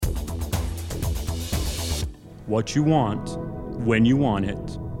what you want, when you want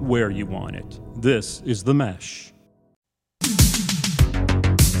it, where you want it. This is The Mesh.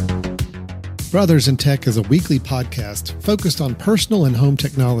 Brothers in Tech is a weekly podcast focused on personal and home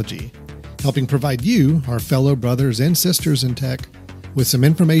technology, helping provide you, our fellow brothers and sisters in tech, with some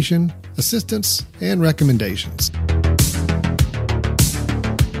information, assistance, and recommendations.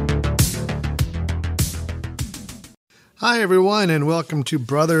 Hi, everyone, and welcome to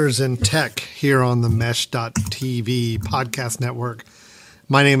Brothers in Tech here on the Mesh.tv podcast network.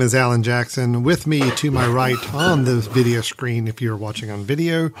 My name is Alan Jackson. With me to my right on the video screen, if you're watching on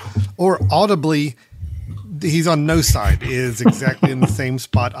video, or audibly, he's on no side, is exactly in the same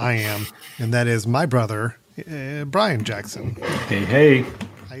spot I am, and that is my brother, Brian Jackson. Hey.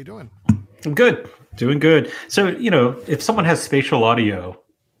 How you doing? I'm good. Doing good. So, if someone has spatial audio,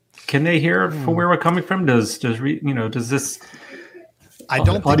 can they hear from where we're coming from? Does this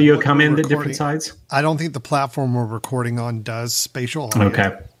audio come in at different sides? I don't think the platform we're recording on does spatial audio.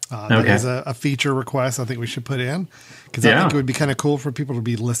 Okay. That is a feature request I think we should put in, because I think it would be kind of cool for people to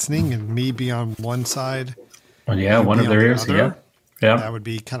be listening and me be on one side. Well, yeah, one of their ears. Yeah. That would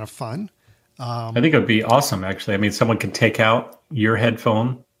be kind of fun. I think it would be awesome, actually. I mean, someone can take out your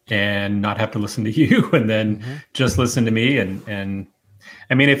headphone and not have to listen to you and then just listen to me. And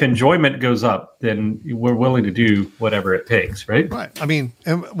I mean, if enjoyment goes up, then we're willing to do whatever it takes, right? Right. I mean,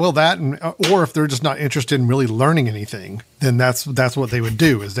 or if they're just not interested in really learning anything, then that's what they would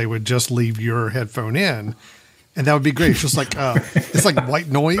do, is they would just leave your headphone in, and that would be great. It's just like it's like white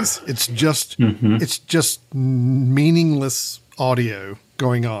noise. It's just meaningless audio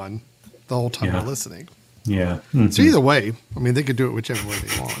going on the whole time they're listening. Yeah. So either way, I mean, they could do it whichever way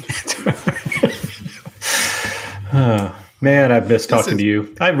they want. Man, I've missed talking to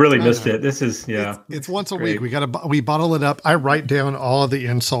you. I really missed it. This is, It's once a week. We bottle it up. I write down all of the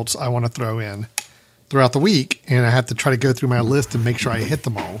insults I want to throw in throughout the week, and I have to try to go through my list and make sure I hit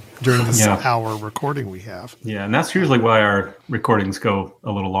them all during this hour recording we have. Yeah, and that's usually why our recordings go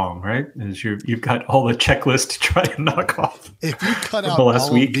a little long, right? Is you've got all the checklists to try to knock off. If you cut out all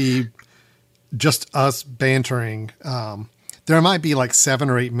of the just us bantering, there might be like 7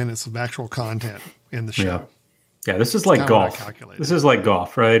 or 8 minutes of actual content in the show. Yeah, this is like golf. This is like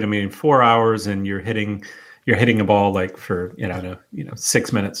golf, right? I mean, 4 hours and you're hitting a ball like for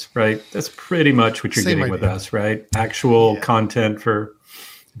 6 minutes, right? That's pretty much what you're getting with us, right? Actual content for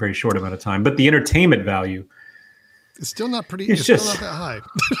a very short amount of time, but the entertainment value it's still not pretty. It's still not that high.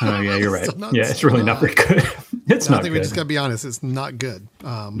 Oh yeah, you're right. It's really not very good. It's not. I think we just got to be honest. It's not good.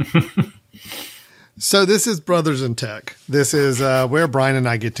 So this is Brothers in Tech. This is where Brian and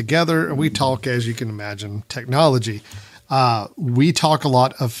I get together and we talk, as you can imagine, technology. We talk a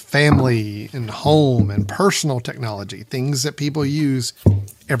lot of family and home and personal technology, things that people use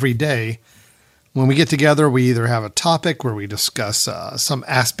every day. When we get together, we either have a topic where we discuss some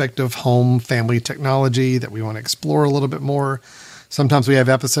aspect of home family technology that we want to explore a little bit more. Sometimes we have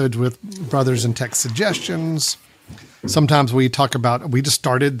episodes with Brothers in Tech suggestions. Sometimes we talk about, we just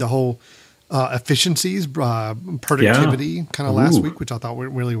started the whole efficiencies, productivity kind of last week, which I thought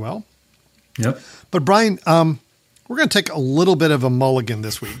went really well. Yep. But Brian, we're going to take a little bit of a mulligan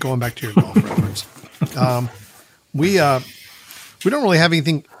this week, going back to your golf reference. We don't really have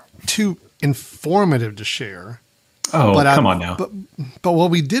anything too informative to share. Oh, but come on now. But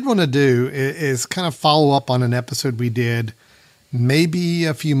what we did want to do is kind of follow up on an episode we did maybe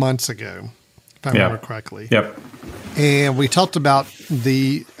a few months ago, if I remember correctly. Yep. And we talked about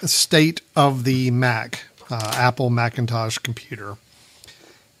the state of the Mac, Apple Macintosh computer.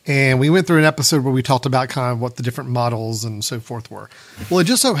 And we went through an episode where we talked about kind of what the different models and so forth were. Well, it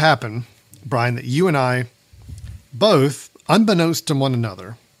just so happened, Brian, that you and I both, unbeknownst to one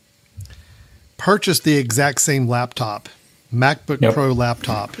another, purchased the exact same laptop, MacBook Pro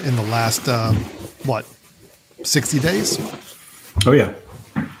laptop, in the last, 60 days? Oh, yeah.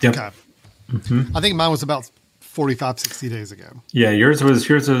 Yep. Okay. I think mine was about 45, 60 days ago. Yeah, yours was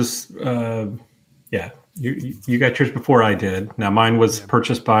you got yours before I did. Now mine was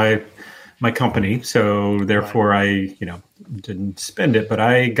purchased by my company, so therefore I, didn't spend it, but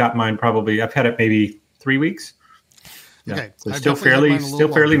I got mine I've had it maybe 3 weeks. Yeah. Okay. So still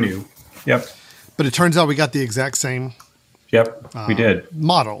fairly new. Yep. But it turns out we got the exact same we did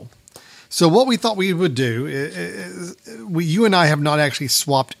model. So what we thought we would do is you and I have not actually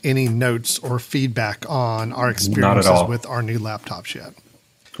swapped any notes or feedback on our experiences with our new laptops yet.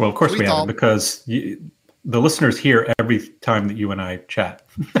 Well, of course we haven't, because the listeners hear every time that you and I chat.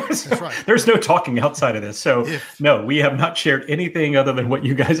 That's right. There's no talking outside of this. So no, we have not shared anything other than what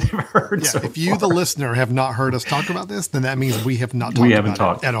you guys have heard. Yeah, if you, the listener, have not heard us talk about this, then that means we have not talked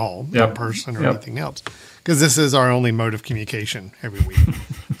about it at all in person or anything else. because this is our only mode of communication every week.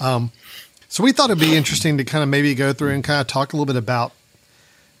 So we thought it'd be interesting to kind of maybe go through and kind of talk a little bit about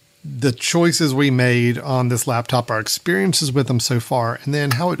the choices we made on this laptop, our experiences with them so far, and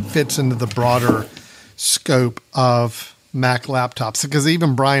then how it fits into the broader scope of Mac laptops. Because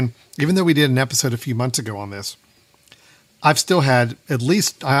even Brian, even though we did an episode a few months ago on this, I've still had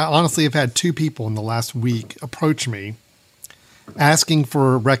I honestly have had 2 people in the last week approach me asking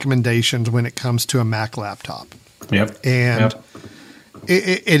for recommendations when it comes to a Mac laptop. Yep. And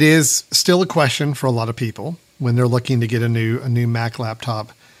it is still a question for a lot of people when they're looking to get a new Mac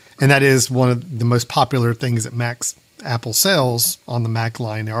laptop. And that is one of the most popular things that Apple sells on the Mac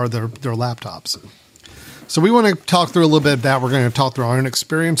line are their laptops. So we want to talk through a little bit of that. We're going to talk through our own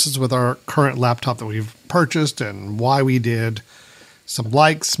experiences with our current laptop that we've purchased and why we did, some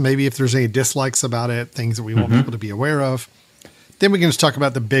likes, maybe if there's any dislikes about it, things that we want people to be aware of. Then we can just talk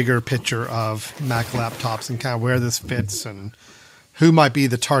about the bigger picture of Mac laptops and kind of where this fits and who might be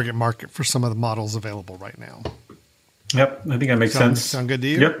the target market for some of the models available right now. Yep, I think that makes sense. Sound good to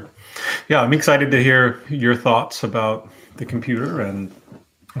you? Yep. Yeah, I'm excited to hear your thoughts about the computer and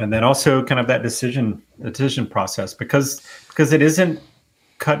then also kind of that decision process because it isn't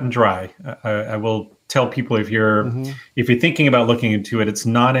cut and dry. I will tell people if you're thinking about looking into it, it's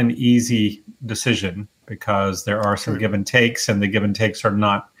not an easy decision because there are some give and takes, and the give and takes are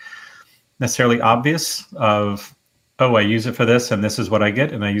not necessarily obvious of, oh, I use it for this and this is what I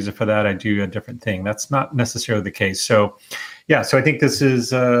get, and I use it for that, I do a different thing. That's not necessarily the case. So, yeah, so I think this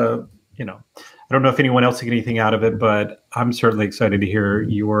is, I don't know if anyone else will get anything out of it, but I'm certainly excited to hear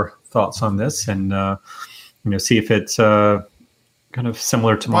your thoughts on this and, see if it's kind of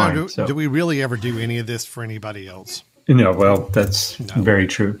similar to mine. Do we really ever do any of this for anybody else? No, well, that's very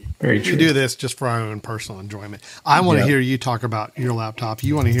true. Very true. We do this just for our own personal enjoyment. I want to hear you talk about your laptop.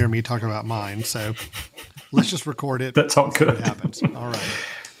 You want to hear me talk about mine. So let's just record it. That's all good. What happens. All right.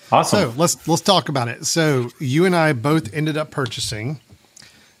 Awesome. So let's talk about it. So you and I both ended up purchasing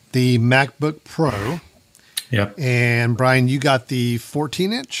the MacBook Pro. Yep. And Brian, you got the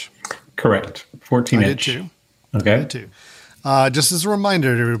 14-inch? Correct. 14-inch. I did too. Okay. I did too. Just as a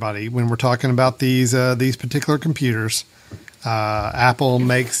reminder to everybody, when we're talking about these particular computers, Apple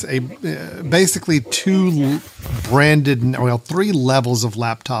makes basically 3 levels of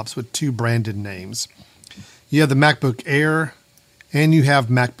laptops with 2 branded names. You have the MacBook Air and you have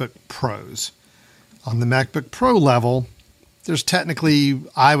MacBook Pros. On the MacBook Pro level, there's technically,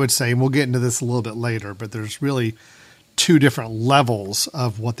 I would say, and we'll get into this a little bit later, but there's really 2 different levels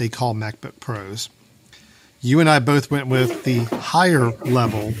of what they call MacBook Pros. You and I both went with the higher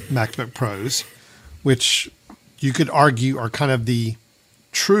level MacBook Pros, which you could argue are kind of the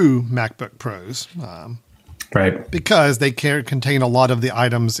true MacBook Pros. Right. Because they contain a lot of the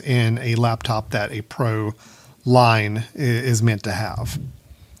items in a laptop that a Pro line is meant to have.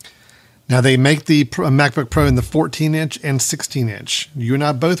 Now, they make the MacBook Pro in the 14-inch and 16-inch. You and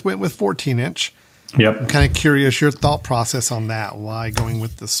I both went with 14-inch. Yep. I'm kind of curious your thought process on that. Why going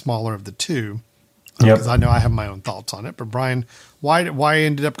with the smaller of the 2? Yep. Because I know I have my own thoughts on it. But Brian, why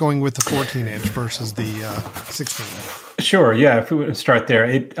ended up going with the 14-inch versus the 16-inch? Sure. Yeah. If we would start there,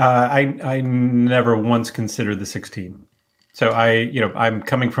 I never once considered the 16. So I'm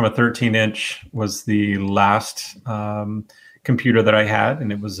coming from a 13-inch was the last computer that I had,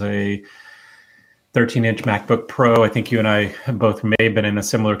 and it was a 13-inch MacBook Pro. I think you and I both may have been in a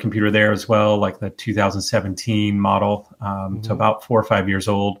similar computer there as well, like the 2017 model. So about 4 or 5 years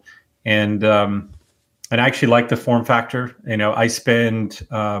old, and I actually like the form factor. I spend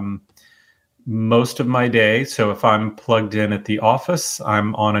most of my day. So if I'm plugged in at the office,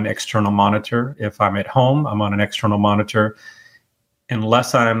 I'm on an external monitor. If I'm at home, I'm on an external monitor.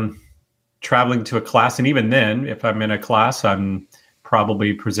 Unless I'm traveling to a class, and even then, if I'm in a class, I'm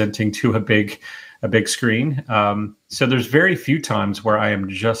probably presenting to a big screen. So there's very few times where I am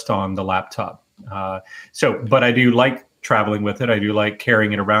just on the laptop. But I do like traveling with it. I do like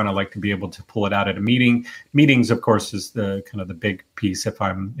carrying it around. I like to be able to pull it out at a meeting. Meetings, of course, is the kind of the big piece. If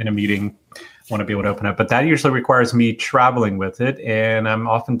I'm in a meeting, I want to be able to open it. But that usually requires me traveling with it. And I'm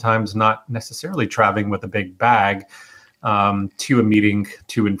oftentimes not necessarily traveling with a big bag to a meeting,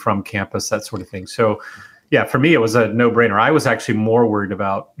 to and from campus, that sort of thing. So yeah, for me, it was a no-brainer. I was actually more worried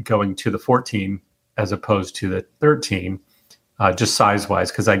about going to the 14 as opposed to the 13. Just size-wise,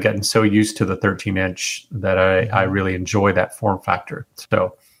 because I get so used to the 13-inch that I really enjoy that form factor.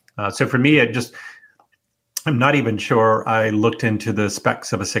 So for me, I'm not even sure I looked into the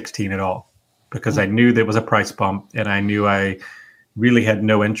specs of a 16 at all, because I knew there was a price bump, and I knew I really had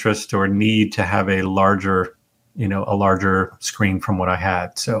no interest or need to have a larger screen from what I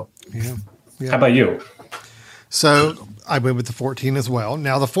had. So, yeah. How about you? So I went with the 14 as well.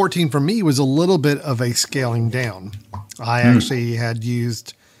 Now the 14 for me was a little bit of a scaling down. I actually had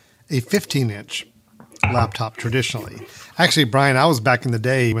used a 15-inch laptop traditionally. Actually, Brian, I was back in the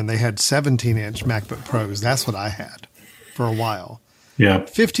day when they had 17-inch MacBook Pros. That's what I had for a while. Yeah.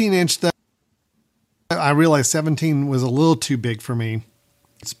 15-inch, I realized 17 was a little too big for me.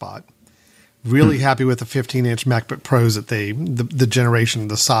 Spot. Really happy with the 15-inch MacBook Pros at the generation,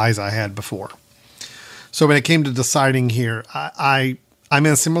 the size I had before. So when it came to deciding here, I'm in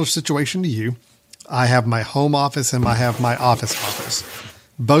a similar situation to you. I have my home office and I have my office.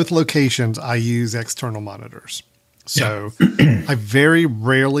 Both locations, I use external monitors. So I very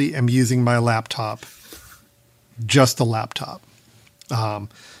rarely am using my laptop, just the laptop.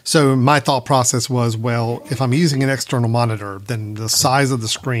 So my thought process was, well, if I'm using an external monitor, then the size of the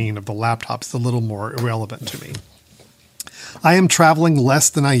screen of the laptop is a little more irrelevant to me. I am traveling less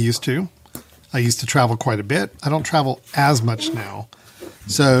than I used to. I used to travel quite a bit. I don't travel as much now.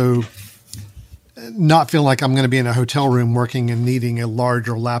 So not feeling like I'm going to be in a hotel room working and needing a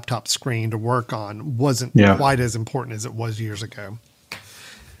larger laptop screen to work on wasn't quite as important as it was years ago.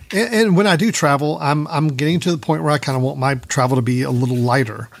 And when I do travel, I'm getting to the point where I kind of want my travel to be a little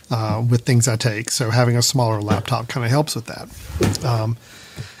lighter with things I take. So having a smaller laptop kind of helps with that.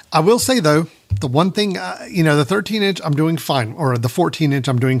 I will say, though, the one thing, the 13-inch I'm doing fine, or the 14-inch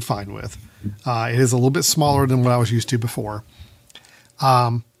I'm doing fine with. It is a little bit smaller than what I was used to before.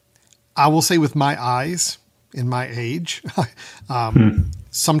 I will say with my eyes in my age,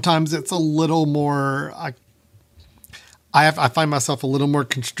 sometimes it's a little more, I find myself a little more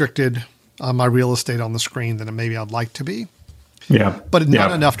constricted on my real estate on the screen than maybe I'd like to be. Yeah. But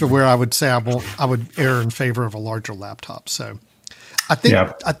not enough to where I would say I would err in favor of a larger laptop. So I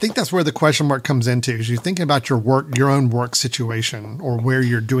think that's where the question mark comes into, is you're thinking about your own work situation or where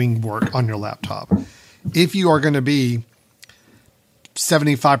you're doing work on your laptop. If you are going to be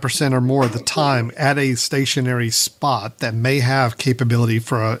 75% or more of the time at a stationary spot that may have capability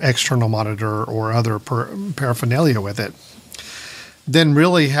for an external monitor or other paraphernalia with it, then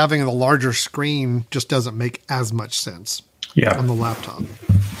really having the larger screen just doesn't make as much sense on the laptop.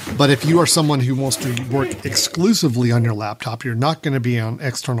 But if you are someone who wants to work exclusively on your laptop, you're not going to be on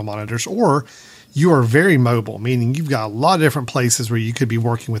external monitors, or you are very mobile, meaning you've got a lot of different places where you could be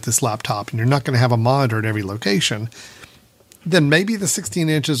working with this laptop and you're not going to have a monitor at every location, then maybe the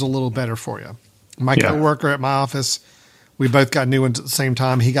 16-inch is a little better for you. My coworker at my office, we both got new ones at the same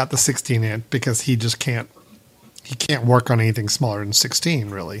time. He got the 16-inch because he just can't work on anything smaller than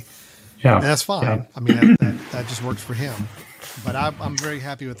 16, really. Yeah. And that's fine. Yeah. I mean, that just works for him. But I'm very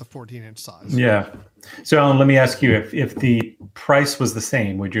happy with the 14-inch size. Yeah. So, Alan, let me ask you, if the price was the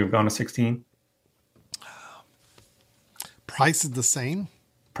same, would you have gone to 16? Price is the same?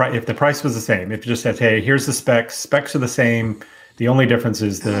 If the price was the same, if you just said, hey, here's the specs are the same, the only difference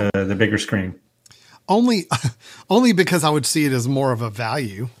is the bigger screen. Only because I would see it as more of a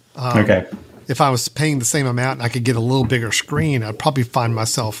value. Okay. If I was paying the same amount and I could get a little bigger screen, I'd probably find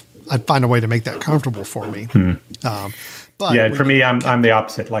a way to make that comfortable for me. But for me, I'm the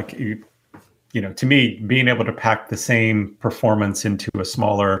opposite. Like, to me, being able to pack the same performance into a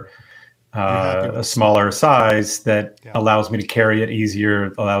smaller size that allows me to carry it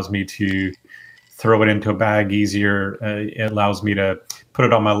easier, allows me to throw it into a bag easier. It allows me to put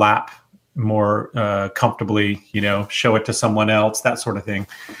it on my lap more comfortably, show it to someone else, that sort of thing.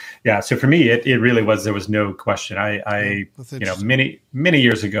 Yeah. So for me, it really was, there was no question. I many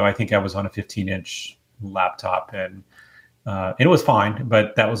years ago, I think I was on a 15-inch laptop and it was fine,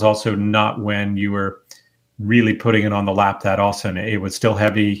 but that was also not when you were really putting it on the lap that often. It was still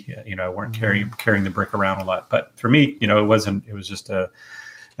heavy. I weren't carrying the brick around a lot, but for me, it was just a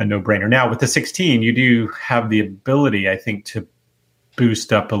no-brainer. Now with the 16, you do have the ability, I think, to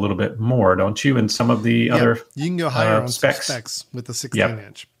boost up a little bit more, don't you? And some of the other you can go higher on specs with the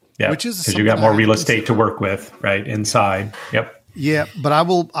 16-inch. Yeah, which is because you got more real estate to work with, right, inside. Yep. Yeah, but I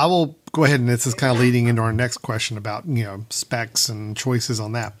will go ahead, and this is kind of leading into our next question about specs and choices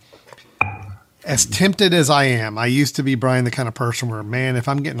on that. As tempted as I am, I used to be, Brian, the kind of person where, man, if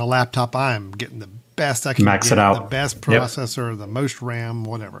I'm getting a laptop, I'm getting the best I can max it out, the best processor, the most RAM,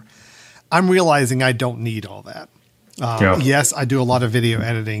 whatever. I'm realizing I don't need all that. Yes, I do a lot of video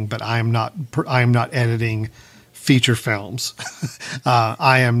editing, but I am not editing feature films.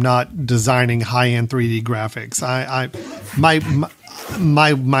 I am not designing high-end 3D graphics.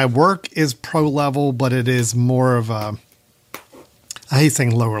 My work is pro level, but it is more of a, I hate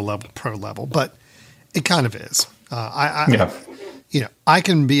saying lower level, pro level, but it kind of is. I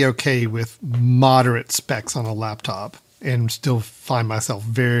can be okay with moderate specs on a laptop and still find myself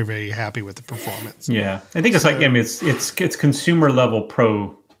very, very happy with the performance. Yeah. I think it's like, I mean, it's consumer level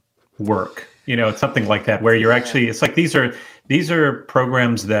pro work, it's something like that where you're actually, it's like, these are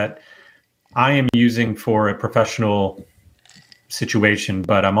programs that I am using for a professional situation,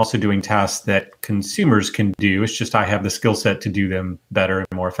 but I'm also doing tasks that consumers can do. It's just, I have the skill set to do them better and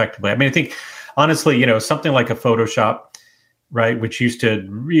more effectively. I mean, I think honestly, something like a Photoshop, right, which used to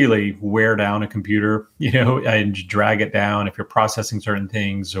really wear down a computer, and drag it down if you're processing certain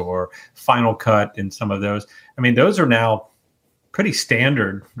things, or Final Cut and some of those. I mean, those are now pretty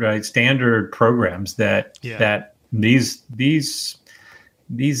standard, right? Standard programs that these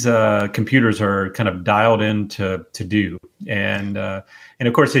computers are kind of dialed in to do. And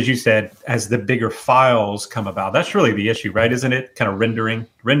of course, as you said, as the bigger files come about, that's really the issue, right? Isn't it? Kind of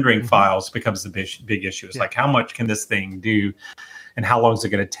rendering files becomes the big issue. It's like, how much can this thing do and how long is it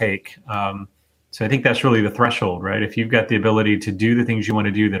going to take? So I think that's really the threshold, right? If you've got the ability to do the things you want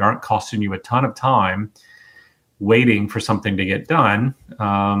to do that aren't costing you a ton of time waiting for something to get done,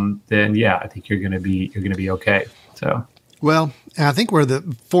 then I think you're going to be okay. So. Well, and I think where the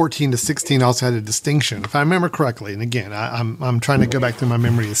 14 to 16 also had a distinction, if I remember correctly. And again, I'm trying to go back through my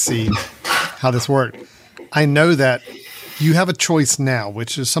memory to see how this worked. I know that you have a choice now,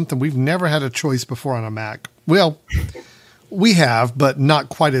 which is something we've never had a choice before on a Mac. Well, we have, but not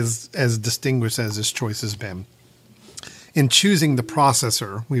quite as distinguished as this choice has been. In choosing the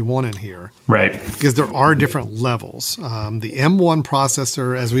processor we want in here. Right. Because there are different levels. The M1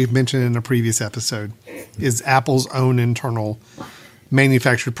 processor, as we've mentioned in a previous episode, is Apple's own internal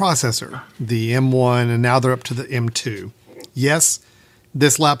manufactured processor. The M1, and now they're up to the M2. Yes,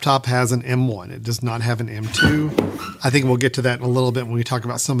 this laptop has an M1. It does not have an M2. I think we'll get to that in a little bit when we talk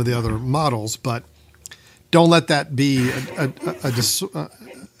about some of the other models, but don't let that be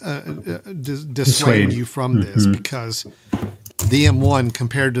dissuade you from this, because the M1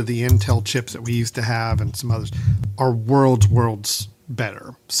 compared to the Intel chips that we used to have and some others are worlds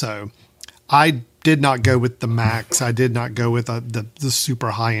better. So I did not go with the Max. I did not go with the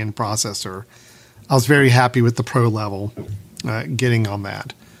super high-end processor. I was very happy with the Pro level getting on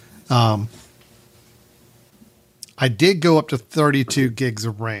that. I did go up to 32 gigs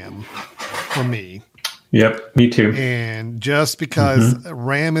of RAM for me. Yep, me too. And just because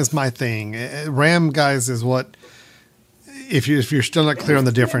RAM is my thing. RAM, guys, is what, if you're still not clear on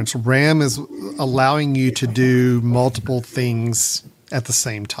the difference, RAM is allowing you to do multiple things at the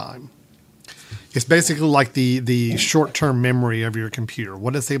same time. It's basically like the short-term memory of your computer,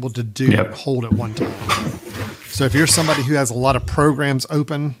 what it's able to do and hold at one time. So if you're somebody who has a lot of programs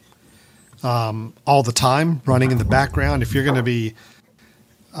open all the time, running in the background, if you're going to be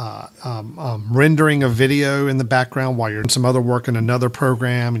rendering a video in the background while you're doing some other work in another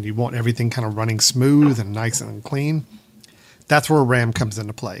program and you want everything kind of running smooth and nice and clean, that's where RAM comes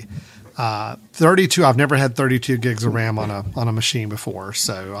into play. 32, I've never had 32 gigs of RAM on a machine before,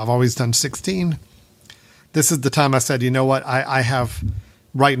 so I've always done 16. This is the time I said, you know what, I have,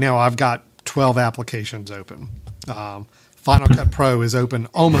 right now I've got 12 applications open. Final Cut Pro is open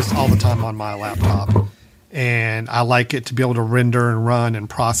almost all the time on my laptop. And I like it to be able to render and run and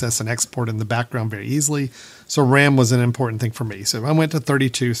process and export in the background very easily. So RAM was an important thing for me. So I went to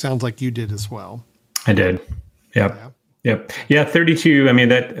 32. Sounds like you did as well. I did. Yep. 32. I mean,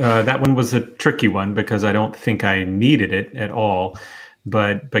 that one was a tricky one because I don't think I needed it at all.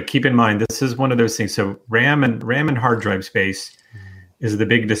 But keep in mind, this is one of those things. So RAM and hard drive space is the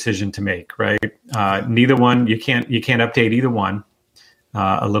big decision to make, right? Neither one, you can't update either one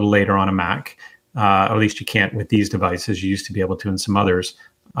a little later on a Mac. At least you can't with these devices. You used to be able to in some others.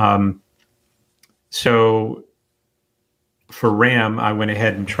 So for RAM, I went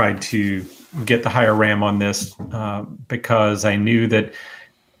ahead and tried to get the higher RAM on this because I knew that,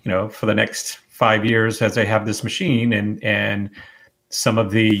 for the next 5 years as I have this machine and some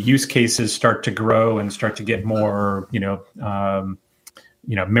of the use cases start to grow and start to get more,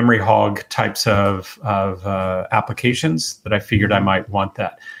 memory hog types of applications, that I figured I might want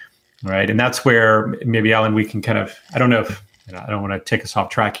that. Right. And that's where maybe, Alan, we can kind of, I don't know if, I don't want to take us off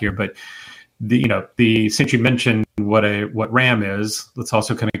track here, but since you mentioned what RAM is, let's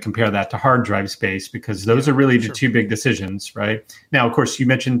also kind of compare that to hard drive space, because those are really the two big decisions, right? Now, of course, you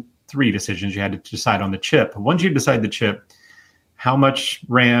mentioned 3 decisions. You had to decide on the chip. Once you decide the chip, how much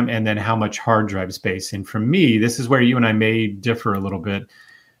RAM and then how much hard drive space. And for me, this is where you and I may differ a little bit.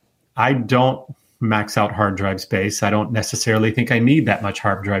 I don't max out hard drive space. I don't necessarily think I need that much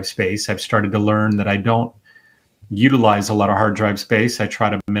hard drive space. I've started to learn that I don't utilize a lot of hard drive space. I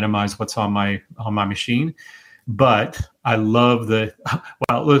try to minimize what's on my machine. But I love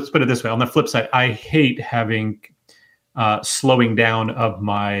let's put it this way. On the flip side, I hate having slowing down of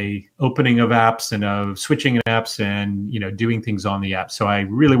my opening of apps and of switching apps and, doing things on the app. So I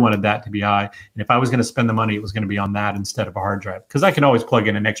really wanted that to be high. And if I was going to spend the money, it was going to be on that instead of a hard drive, because I can always plug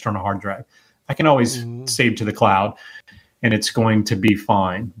in an external hard drive. I can always save to the cloud and it's going to be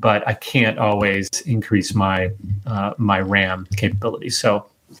fine, but I can't always increase my my RAM capability. So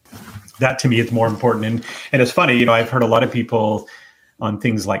that to me is more important. And it's funny, I've heard a lot of people on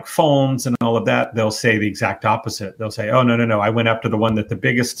things like phones and all of that, they'll say the exact opposite. They'll say, oh, no, I went after the one that the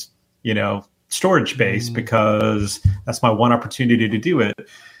biggest, storage space because that's my one opportunity to do it.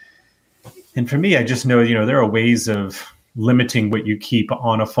 And for me, I just know, there are ways of limiting what you keep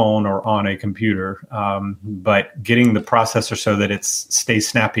on a phone or on a computer. But getting the processor so that it stays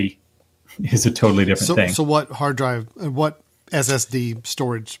snappy is a totally different thing. So what hard drive, what SSD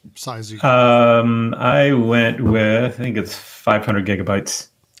storage size you I went with, I think it's 500 gigabytes.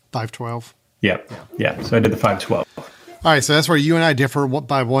 512. Yeah. So I did the 512. All right, so that's where you and I differ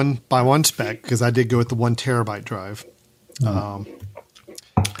by one spec, because I did go with the 1 terabyte drive.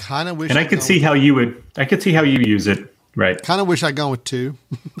 Kind of wish. And I could see how you use it. Right. Kind of wish I'd gone with 2,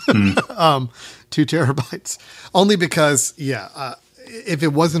 2 terabytes, only because if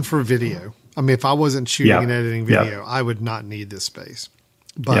it wasn't for video. I mean, if I wasn't shooting and editing video, I would not need this space.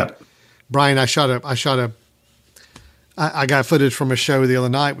 But Brian, I got footage from a show the other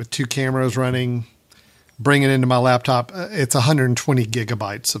night with 2 cameras running, bringing it into my laptop. It's 120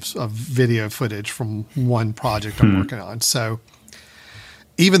 gigabytes of video footage from one project I'm working on. So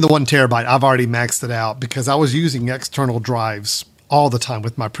even the 1 terabyte, I've already maxed it out because I was using external drives all the time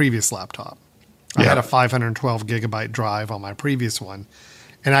with my previous laptop. I had a 512 gigabyte drive on my previous one.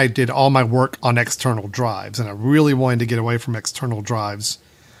 And I did all my work on external drives, and I really wanted to get away from external drives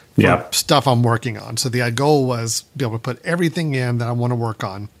for stuff I'm working on. So the goal was to be able to put everything in that I want to work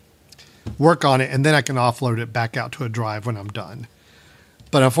on it, and then I can offload it back out to a drive when I'm done.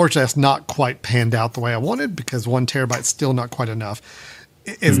 But unfortunately, that's not quite panned out the way I wanted, because 1 terabyte is still not quite enough.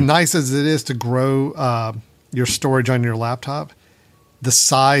 As nice as it is to grow your storage on your laptop, the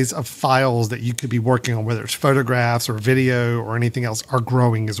size of files that you could be working on, whether it's photographs or video or anything else, are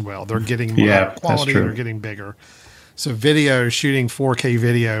growing as well. They're getting more quality. They're getting bigger. So video, shooting 4K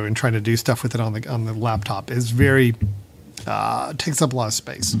video and trying to do stuff with it on the laptop is very takes up a lot of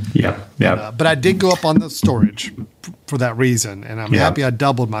space. But I did go up on the storage for that reason, and I'm happy I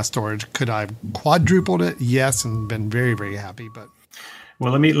doubled my storage. Could I have quadrupled it? Yes, and been very, very happy. But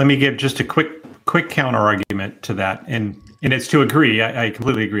well, let me give just a quick counter argument to that, and it's to agree. I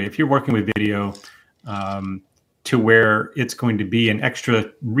completely agree. If you're working with video, to where it's going to be an extra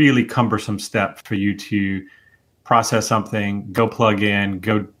really cumbersome step for you to process something, go plug in,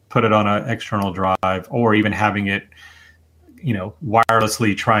 go put it on an external drive, or even having it,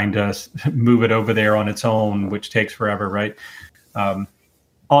 wirelessly trying to move it over there on its own, which takes forever, right?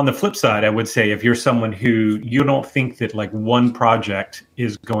 On the flip side, I would say if you're someone who you don't think that like one project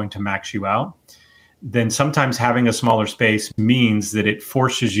is going to max you out, then sometimes having a smaller space means that it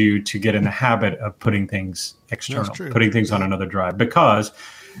forces you to get in the habit of putting things external, putting things on another drive, because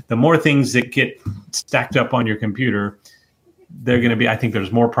the more things that get stacked up on your computer, they're going to be, I think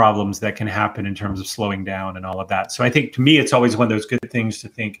there's more problems that can happen in terms of slowing down and all of that. So I think to me, it's always one of those good things to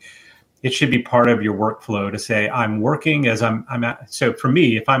think it should be part of your workflow to say, I'm working as I'm at. So for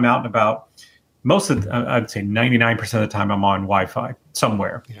me, if I'm out and about, I'd say 99% of the time I'm on Wi-Fi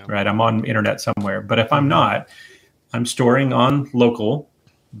somewhere, right? I'm on internet somewhere. But if I'm not, I'm storing on local,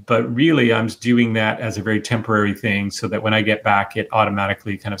 but really I'm doing that as a very temporary thing so that when I get back, it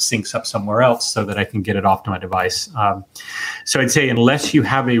automatically kind of syncs up somewhere else so that I can get it off to my device. So I'd say unless you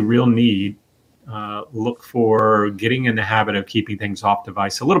have a real need, look for getting in the habit of keeping things off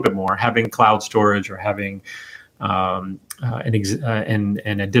device a little bit more, having cloud storage or having an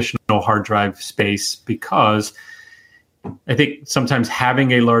additional hard drive space, because I think sometimes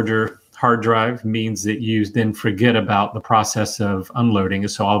having a larger hard drive means that you then forget about the process of unloading.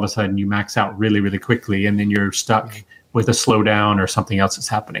 So all of a sudden you max out really, really quickly, and then you're stuck with a slowdown or something else that's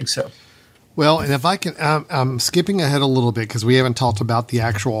happening. So, well, and if I can, I'm skipping ahead a little bit because we haven't talked about the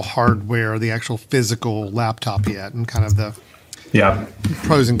actual hardware, the actual physical laptop yet, and kind of the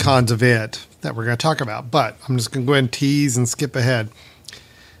pros and cons of it that we're going to talk about. But I'm just going to go ahead and tease and skip ahead.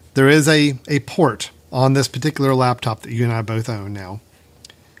 There is a port on this particular laptop that you and I both own now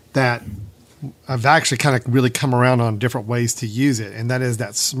that I've actually kind of really come around on different ways to use it, and that is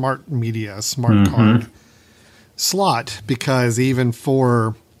that smart media, smart card slot, because even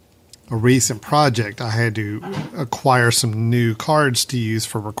for a recent project, I had to acquire some new cards to use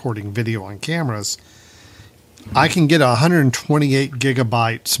for recording video on cameras. I can get a 128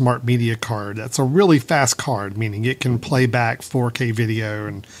 gigabyte smart media card. That's a really fast card, meaning it can play back 4K video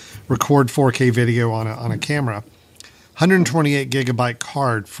and record 4K video on a camera. 128 gigabyte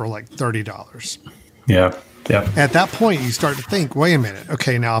card for like $30. Yeah. Yeah. At that point, you start to think, wait a minute.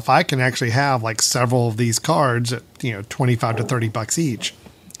 Okay, now if I can actually have like several of these cards at, $25 to $30 each,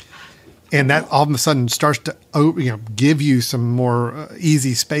 and that all of a sudden starts to, give you some more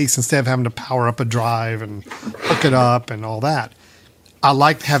easy space instead of having to power up a drive and hook it up and all that. I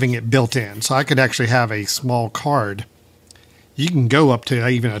liked having it built in. So I could actually have a small card. You can go up to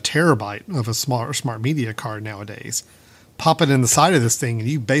even a terabyte of a smart media card nowadays. Pop it in the side of this thing, and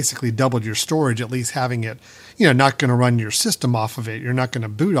you basically doubled your storage, at least having it, not going to run your system off of it. You're not going to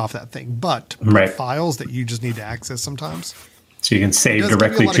boot off that thing, but files that you just need to access sometimes. So you can save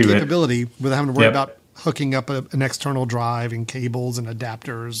directly to it. Capability without having to worry about hooking up an external drive and cables and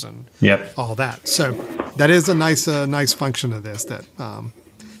adapters and all that. So that is a nice function of this that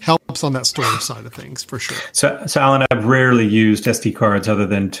helps on that storage side of things for sure. So Alan, I've rarely used SD cards other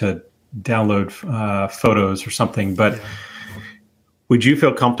than to download photos or something, but would you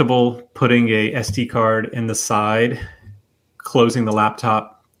feel comfortable putting a SD card in the side, closing the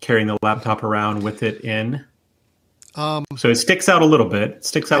laptop, carrying the laptop around with it in? So it sticks out a little bit.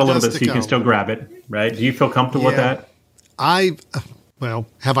 So you can still grab it, right? Do you feel comfortable with that?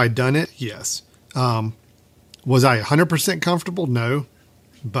 Have I done it? Yes. Was I 100% comfortable? No.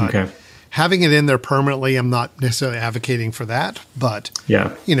 But having it in there permanently, I'm not necessarily advocating for that. But,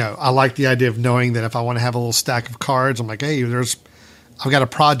 I like the idea of knowing that if I want to have a little stack of cards, I'm like, hey, I've got a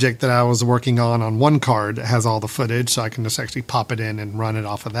project that I was working on one card that has all the footage, so I can just actually pop it in and run it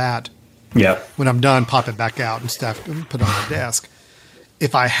off of that. Yeah. When I'm done, pop it back out and put it on my desk.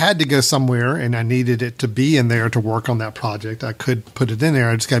 If I had to go somewhere and I needed it to be in there to work on that project, I could put it in there.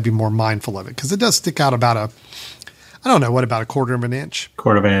 I just got to be more mindful of it because it does stick out about about a quarter of an inch?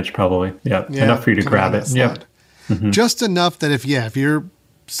 Quarter of an inch, probably. Yeah. Enough for you to grab it. Yeah. Mm-hmm. Just enough that if you're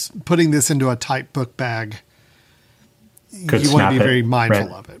putting this into a tight book bag, you want to be very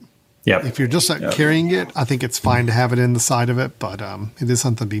mindful of it. Yeah. If you're just carrying it, I think it's fine to have it in the side of it, but it is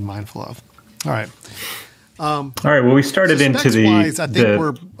something to be mindful of. All right. All right. Well, we started into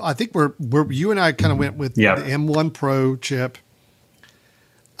the. I think we're you and I kind of went with the M1 Pro chip.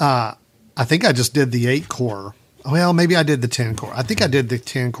 I think I just did the 8 core. Well, maybe I did the 10 core. I think I did the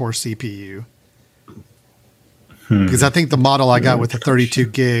 10 core CPU. Because I think the model I got with the 32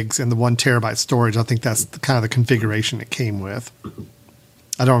 gigs and the 1 terabyte storage, I think that's kind of the configuration it came with.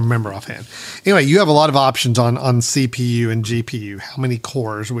 I don't remember offhand. Anyway, you have a lot of options on CPU and GPU, how many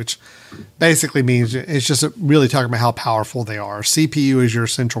cores, which basically means it's just really talking about how powerful they are. CPU is your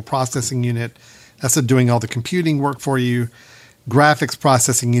central processing unit. That's doing all the computing work for you. Graphics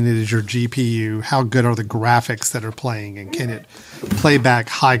processing unit is your GPU. How good are the graphics that are playing? And can it play back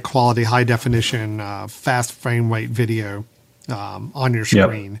high quality, high definition, fast frame rate video on your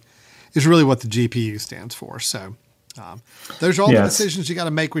screen is really what the GPU stands for. So those are all the decisions you got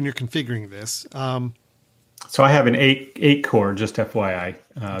to make when you're configuring this. So I have an 8 core, just FYI,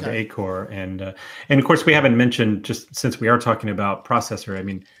 the 8 core. And of course, we haven't mentioned, just since we are talking about processor, I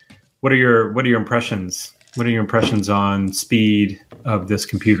mean, what are your impressions? What are your impressions on speed of this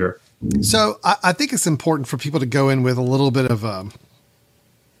computer? So I think it's important for people to go in with a little bit of a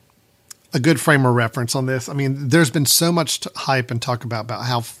good frame of reference on this. I mean, there's been so much hype and talk about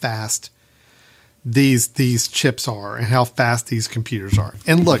how fast these chips are and how fast these computers are.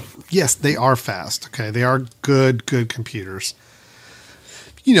 And look, yes, they are fast. Okay. They are good computers.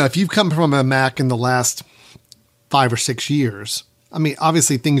 If you've come from a Mac in the last 5 or 6 years, I mean,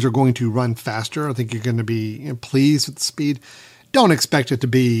 obviously things are going to run faster. I think you're going to be pleased with the speed. Don't expect it to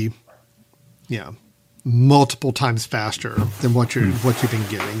be, multiple times faster than what you've been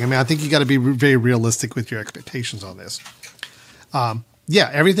getting. I mean, I think you got to be very realistic with your expectations on this.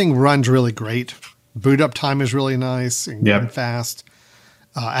 Everything runs really great. Boot up time is really nice and fast.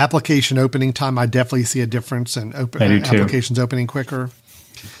 Application opening time, I definitely see a difference in applications opening quicker.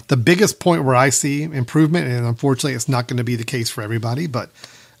 The biggest point where I see improvement, and unfortunately it's not going to be the case for everybody, but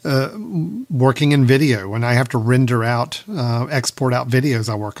working in video, when I have to render out, export out videos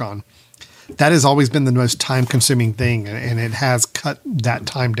I work on, that has always been the most time-consuming thing, and it has cut that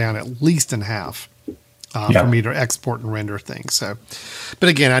time down at least in half for me to export and render things. So, but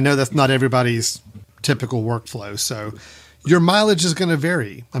again, I know that's not everybody's typical workflow, so your mileage is going to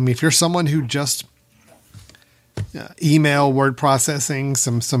vary. I mean, if you're someone who just email, word processing,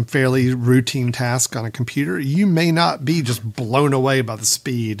 some fairly routine task on a computer, you may not be just blown away by the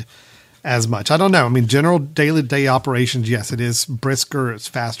speed as much. I don't know. I mean, general day-to-day operations, yes, it is brisker, it's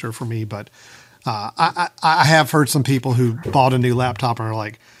faster for me, but I have heard some people who bought a new laptop and are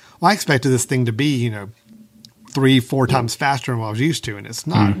like, well, I expected this thing to be, 3-4 times faster than what I was used to. And it's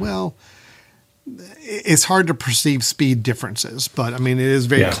not. Well, it's hard to perceive speed differences, but I mean, it is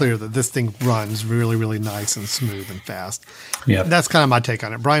very clear that this thing runs really, really nice and smooth and fast. Yeah. That's kind of my take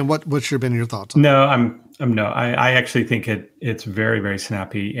on it. Brian, what's been your thoughts on it? I actually think it's very, very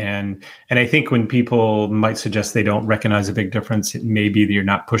snappy. And I think when people might suggest they don't recognize a big difference, it may be that you're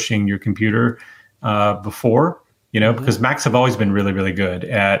not pushing your computer before, because Macs have always been really, really good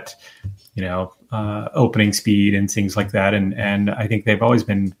at, opening speed and things like that. And I think they've always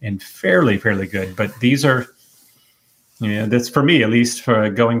been fairly good, but these are, that's for me, at least for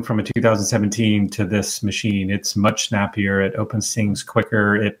going from a 2017 to this machine, it's much snappier. It opens things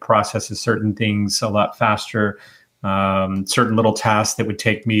quicker. It processes certain things a lot faster. Certain little tasks that would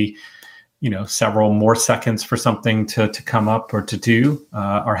take me, several more seconds for something to come up or to do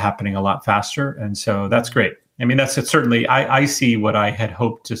are happening a lot faster. And so that's great. I mean, that's certainly, I see what I had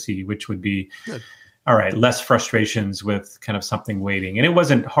hoped to see, which would be, all right, less frustrations with kind of something waiting. And it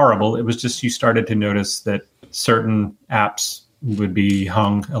wasn't horrible. It was just, you started to notice that certain apps would be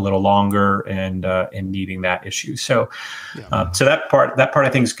hung a little longer and needing that issue. So, so that part I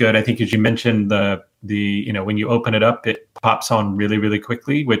think is good. I think, as you mentioned, the when you open it up, it pops on really, really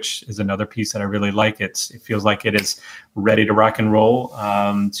quickly, which is another piece that I really like. It feels like it is ready to rock and roll,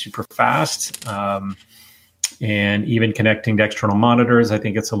 super fast. And even connecting to external monitors, I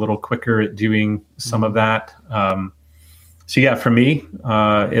think it's a little quicker at doing some of that. So for me,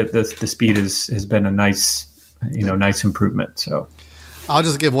 the speed has been a nice improvement. So I'll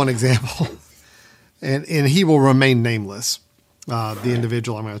just give one example, and he will remain nameless. The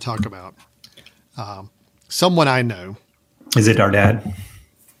individual I'm going to talk about, someone I know. Is it our dad?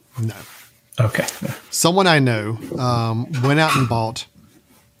 No. Okay. Someone I know went out and bought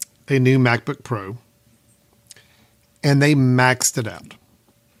a new MacBook Pro. And they maxed it out.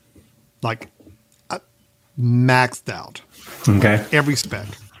 Like, maxed out. Okay. Every spec.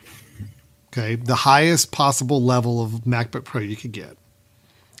 Okay. The highest possible level of MacBook Pro you could get.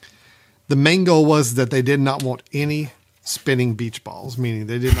 The main goal was that they did not want any spinning beach balls, meaning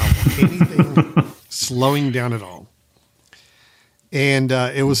they did not want anything slowing down at all. And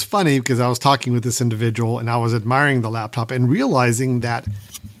it was funny because I was talking with this individual and I was admiring the laptop and realizing that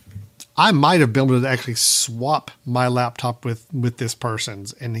I might have been able to actually swap my laptop with this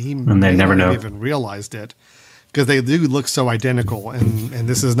person's, and they never even realized it because they do look so identical. And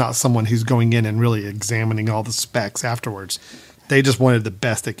this is not someone who's going in and really examining all the specs afterwards. They just wanted the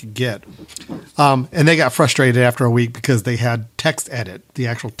best they could get. And they got frustrated after a week because they had TextEdit, the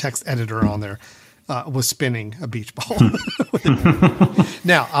actual text editor on there, was spinning a beach ball.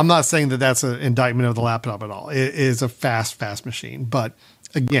 Now, I'm not saying that that's an indictment of the laptop at all. It is a fast machine, but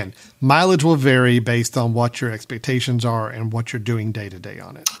again, mileage will vary based on what your expectations are and what you're doing day to day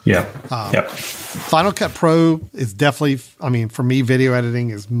on it. Final Cut Pro is definitely, for me, video editing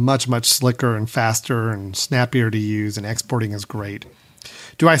is much, much slicker and faster and snappier to use, and exporting is great.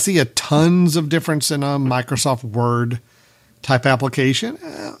 Do I see a tons of difference in a Microsoft Word type application?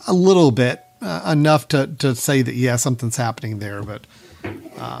 A little bit, enough to say that, something's happening there, but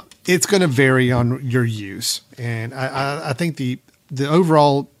it's going to vary on your use. And I think the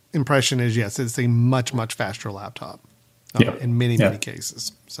overall impression is, yes, it's a much, much faster laptop in many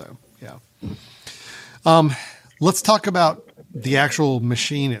cases. So, let's talk about the actual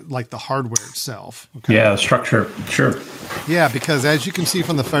machine, like the hardware itself. Okay? Yeah, structure. Sure. Yeah, because as you can see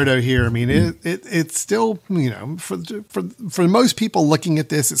from the photo here, it's still, for most people looking at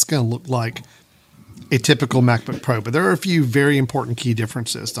this, it's going to look like a typical MacBook Pro, but there are a few very important key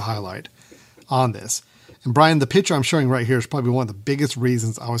differences to highlight on this. And Brian, the picture I'm showing right here is probably one of the biggest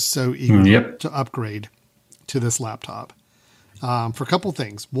reasons I was so eager to upgrade to this laptop. For a couple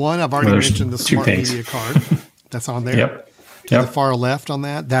things. One, I've already mentioned the Smart Media card that's on there. To the far left on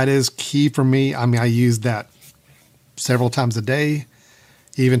that. That is key for me. I use that several times a day.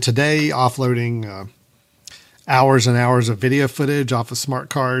 Even today, offloading hours and hours of video footage off of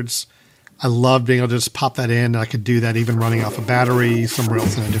smart cards. I love being able to just pop that in. I could do that even running off a battery somewhere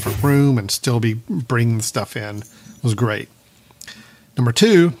else in a different room and still be bringing the stuff in. It was great. Number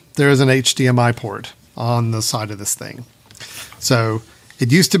two, there is an HDMI port on the side of this thing. So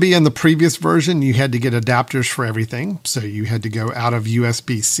it used to be in the previous version, you had to get adapters for everything. So you had to go out of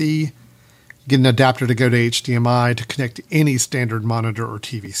USB-C, get an adapter to go to HDMI to connect to any standard monitor or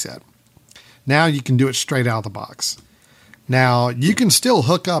TV set. Now you can do it straight out of the box. Now, you can still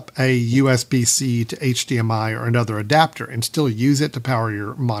hook up a USB-C to HDMI or another adapter and still use it to power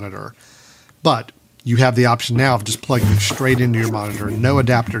your monitor. But you have the option now of just plugging straight into your monitor, no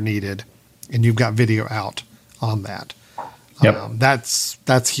adapter needed, and you've got video out on that. Yep.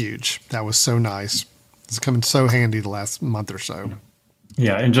 That's huge. That was so nice. It's coming so handy the last month or so.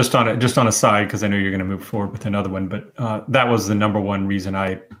 Yeah, and just on a side, because I know you're going to move forward with another one, but that was the number one reason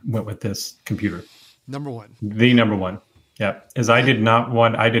I went with this computer. The number one. Yeah, is I did not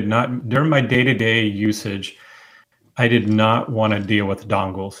during my day-to-day usage, I did not want to deal with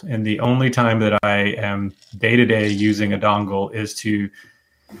dongles. And the only time that I am day-to-day using a dongle is to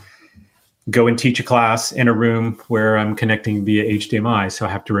go and teach a class in a room where I'm connecting via HDMI. So I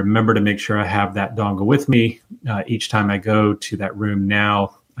have to remember to make sure I have that dongle with me each time I go to that room.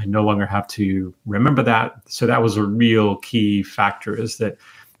 Now I no longer have to remember that. So that was a real key factor, is that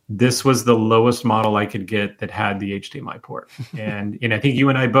this was the lowest model I could get that had the HDMI port. And I think you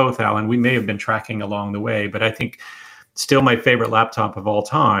and I both, Alan, we may have been tracking along the way, but I think still my favorite laptop of all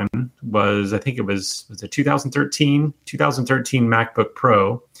time was, I think it was a 2013 MacBook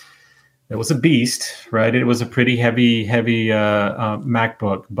Pro. It was a beast, right? It was a pretty heavy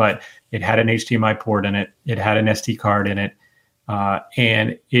MacBook, but it had an HDMI port in it. It had an SD card in it.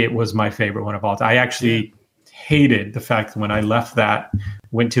 And it was my favorite one of all time. I actually hated the fact that when I left that,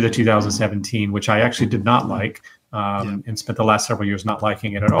 went to the 2017, which I actually did not like, and spent the last several years not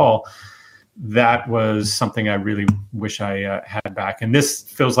liking it at all. That was something I really wish I had back. And this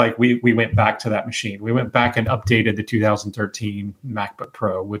feels like we went back to that machine. We went back and updated the 2013 MacBook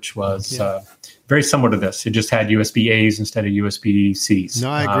Pro, which was very similar to this. It just had USB-A's instead of USB-C's. No,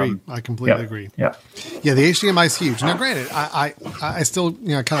 I agree. I completely agree. Yeah. Yeah, the HDMI is huge. Now, granted, I still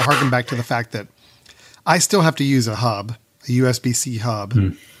kind of harken back to the fact that I still have to use a hub, a USB-C hub,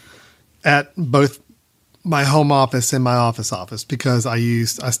 at both my home office and my office because I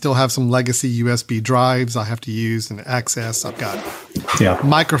still have some legacy USB drives I have to use and access. I've got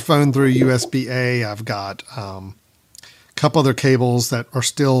microphone through USB-A. I've got a couple other cables that are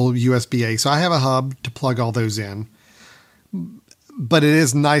still USB-A. So I have a hub to plug all those in. But it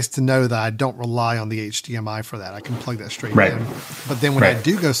is nice to know that I don't rely on the HDMI for that. I can plug that straight in. But then when I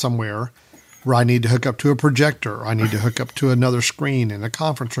do go somewhere where I need to hook up to a projector, or I need to hook up to another screen in a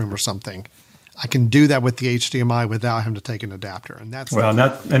conference room or something, I can do that with the HDMI without having to take an adapter. And that's what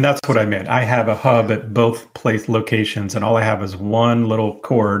I meant. I have a hub at both place locations, and all I have is one little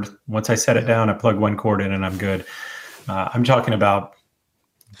cord. Once I set it down, I plug one cord in and I'm good. I'm talking about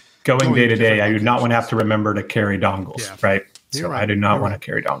going day to day. I do not want to have to remember to carry dongles, right? So right. I do not want to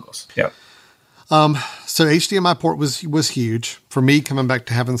carry dongles. Yeah. So HDMI port was huge for me. Coming back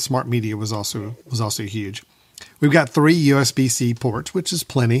to having smart media was also huge. We've got 3 USB-C ports, which is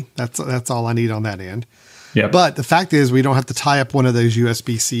plenty. That's all I need on that end. Yeah. But the fact is, we don't have to tie up one of those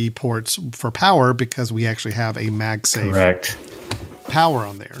USB-C ports for power because we actually have a MagSafe power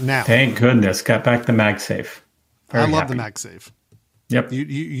on there now. Thank goodness, got back the MagSafe. I love the MagSafe. Yep.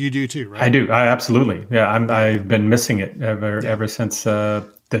 You do too, right? I do. I absolutely. Yeah. I've been missing it ever since the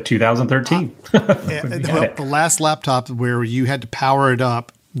 2013. The last laptop where you had to power it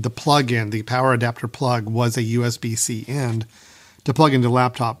up, the plug-in, the power adapter plug was a USB-C end to plug into the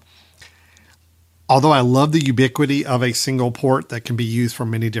laptop. Although I love the ubiquity of a single port that can be used for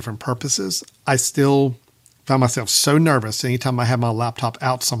many different purposes, I still found myself so nervous anytime I have my laptop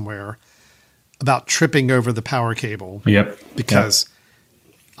out somewhere about tripping over the power cable. Yep. Because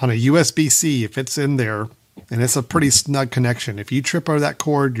on a USB-C, if it's in there and it's a pretty snug connection, if you trip over that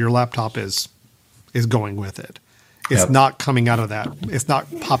cord, your laptop is going with it. It's not coming out of that. It's not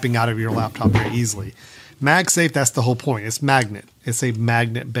popping out of your laptop very easily. MagSafe, that's the whole point. It's magnet. It's a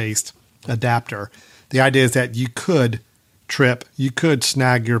magnet-based adapter. The idea is that you could trip, you could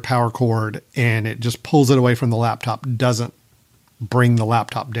snag your power cord, and it just pulls it away from the laptop, doesn't bring the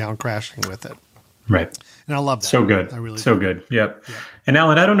laptop down crashing with it. Right. And I love that. So good. I really so do. Good. Yep. And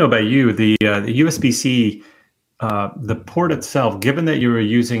Alan, I don't know about you, the USB-C, the port itself, given that you were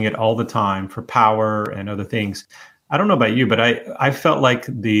using it all the time for power and other things, I don't know about you, but I felt like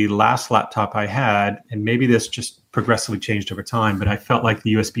the last laptop I had, and maybe this just progressively changed over time, but I felt like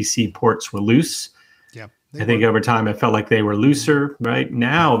the USB-C ports were loose. Yeah. I think over time I felt like they were looser, right?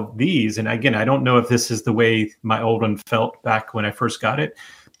 Now these, and again, I don't know if this is the way my old one felt back when I first got it,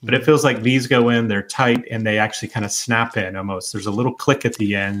 but it feels like these go in, they're tight, and they actually kind of snap in almost. There's a little click at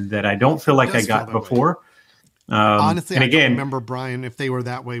the end that I don't feel like I got before. Honestly, I don't remember, Brian, if they were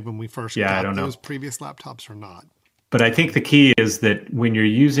that way when we first got those previous laptops or not. But I think the key is that when you're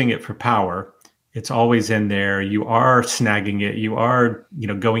using it for power, it's always in there. You are snagging it. You are,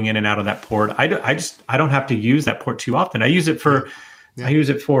 going in and out of that port. I don't have to use that port too often. I use it for,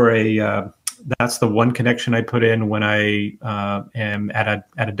 that's the one connection I put in when I am at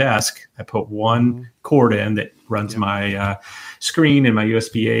a desk. I put one cord in that runs my screen and my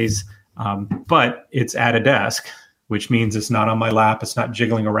USB-A's. But it's at a desk, which means it's not on my lap. It's not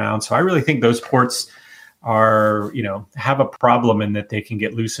jiggling around. So I really think those ports are, have a problem in that they can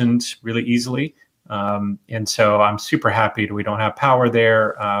get loosened really easily. And so I'm super happy that we don't have power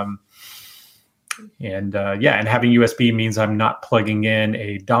there. And having USB means I'm not plugging in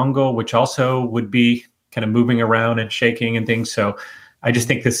a dongle, which also would be kind of moving around and shaking and things. So I just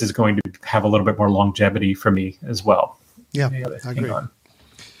think this is going to have a little bit more longevity for me as well. Yeah, I agree.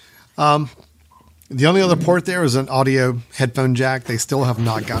 The only other port there is an audio headphone jack. They still have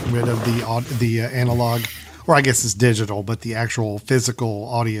not gotten rid of the analog, or I guess it's digital, but the actual physical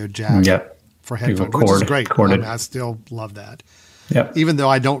audio jack for headphones, which is great. I still love that. Yep. Even though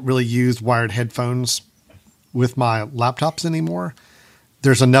I don't really use wired headphones with my laptops anymore,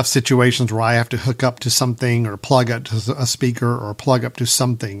 there's enough situations where I have to hook up to something or plug up to a speaker or plug up to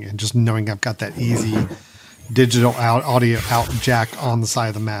something, and just knowing I've got that easy digital audio out jack on the side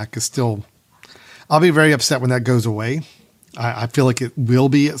of the Mac is still... I'll be very upset when that goes away. I feel like it will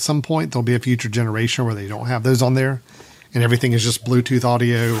be at some point. There'll be a future generation where they don't have those on there, and everything is just Bluetooth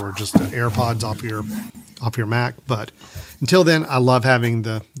audio or just AirPods off your Mac. But until then, I love having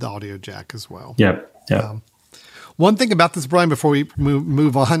the audio jack as well. Yep. One thing about this, Brian, before we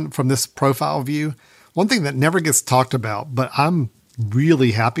move on from this profile view, one thing that never gets talked about, but I'm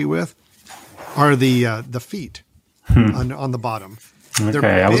really happy with, are the feet on the bottom.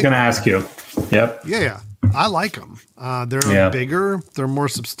 Okay, I was going to ask you. Yep. Yeah. I like them. They're bigger. They're more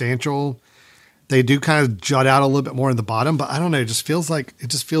substantial. They do kind of jut out a little bit more in the bottom, but I don't know. It just feels a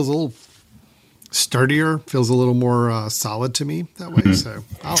little sturdier, feels a little more solid to me that way. So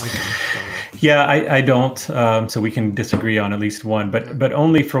I like them. Yeah, I don't. So we can disagree on at least one, but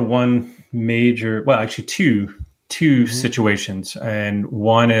only for one major, well, actually two situations. And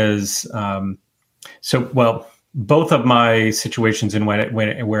one is, both of my situations in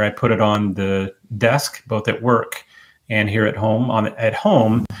where I put it on the desk, both at work and here at home. At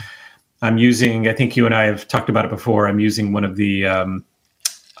home, I'm using, I think you and I have talked about it before, I'm using one of the,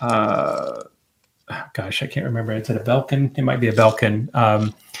 I can't remember. It's a Belkin. It might be a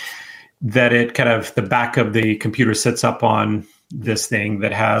Belkin. That it kind of, the back of the computer sits up on this thing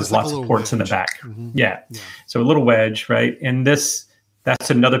that has lots of ports wedge in the back. Mm-hmm. Yeah. So a little wedge, right? And that's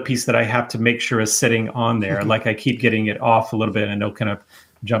another piece that I have to make sure is sitting on there. Mm-hmm. Like I keep getting it off a little bit and it'll kind of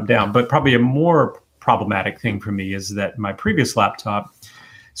jump down. But probably a more problematic thing for me is that my previous laptop,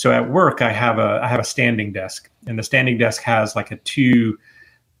 so at work, I have a standing desk, and the standing desk has like a two-tiered,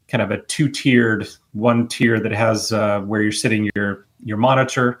 one tier that has where you're sitting your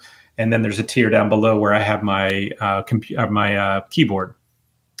monitor, and then there's a tier down below where I have my keyboard.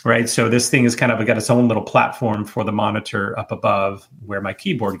 Right. So this thing is kind of got its own little platform for the monitor up above where my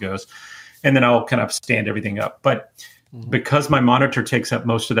keyboard goes. And then I'll kind of stand everything up. But because my monitor takes up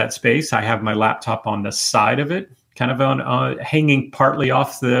most of that space, I have my laptop on the side of it, kind of on hanging partly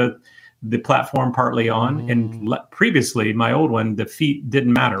off the platform, partly on. And previously, my old one, the feet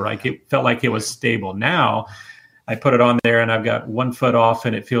didn't matter. Like it felt like it was stable. Now I put it on there and I've got 1 foot off,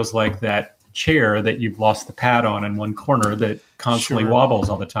 and it feels like that chair that you've lost the pad on in one corner that constantly wobbles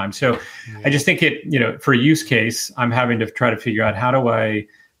all the time. So I just think for a use case, I'm having to try to figure out how do I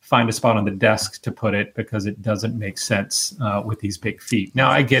find a spot on the desk to put it, because it doesn't make sense with these big feet. Now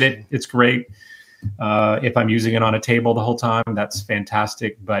I get it. It's great. If I'm using it on a table the whole time, that's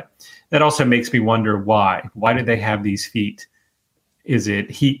fantastic. But that also makes me wonder why. Why did they have these feet? Is it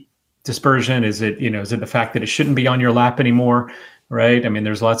heat dispersion? Is it the fact that it shouldn't be on your lap anymore? Right? I mean,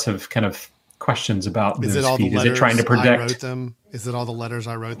 there's lots of kind of questions about those feet. Is it trying to protect? I wrote them? Is it all the letters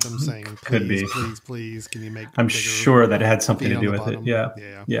I wrote them saying, could be. please, can you make I'm sure that it had something to do with it. Yeah.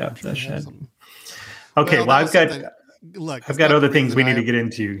 That should. Okay, well, I've got other things we need to get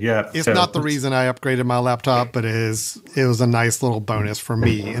into. Yeah. It's not the reason I upgraded my laptop, but it was a nice little bonus for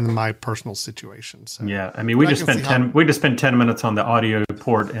me in my personal situation. So yeah, I mean, we just spent 10 minutes on the audio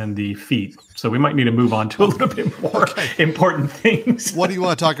port and the feet. So we might need to move on to a little bit more important things. What do you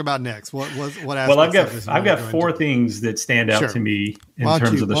want to talk about next? What aspects? Well, I've got four things that stand out to me in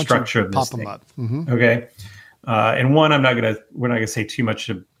terms of the structure of this thing. Pop them up. Mm-hmm. Okay. And one, we're not gonna say too much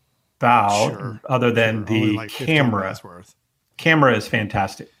about, other than the camera. Camera is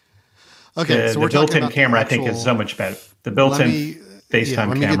fantastic. Okay, so the built-in camera, I think, is so much better. The built-in FaceTime camera.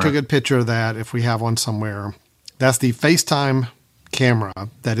 Let me get you a good picture of that if we have one somewhere. That's the FaceTime camera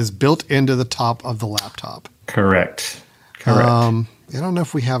that is built into the top of the laptop. Correct. I don't know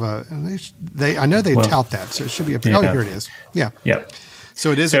if we have a. I know they tout that, so it should be. Oh, here it is. Yeah. Yep.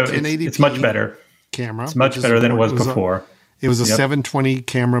 So it is a 1080p. It's much better. Camera. It's much better than it was before. It was a 720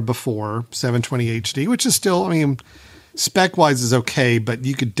 camera before, 720 HD, which is still, I mean, spec wise is okay, but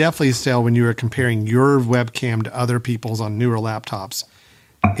you could definitely tell when you were comparing your webcam to other people's on newer laptops,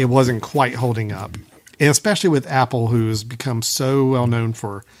 it wasn't quite holding up. And especially with Apple, who's become so well known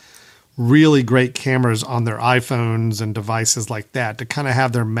for really great cameras on their iPhones and devices like that, to kind of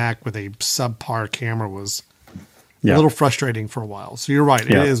have their Mac with a subpar camera was a little frustrating for a while. So you're right.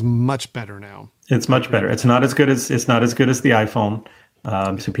 It is much better now. It's much better. It's not as good as the iPhone.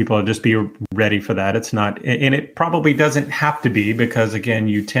 So people will just be ready for that. It's not, and it probably doesn't have to be, because again,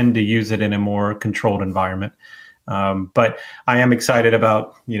 you tend to use it in a more controlled environment. But I am excited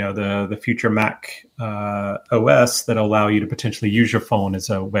about, the future Mac OS that allow you to potentially use your phone as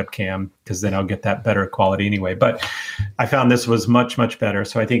a webcam, because then I'll get that better quality anyway. But I found this was much, much better.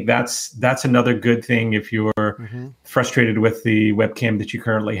 So I think that's another good thing if you're frustrated with the webcam that you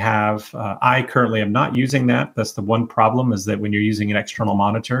currently have. I currently am not using that. That's the one problem, is that when you're using an external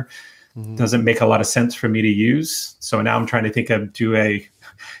monitor, it doesn't make a lot of sense for me to use. So now I'm trying to think of, do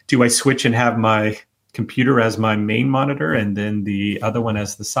I switch and have my computer as my main monitor and then the other one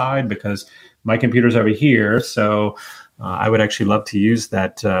as the side, because my computer's over here. So I would actually love to use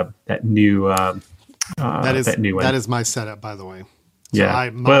that new one. That is my setup, by the way.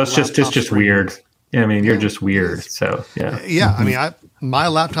 So it's just weird. Yeah, I mean, you're just weird. So yeah. I mean, my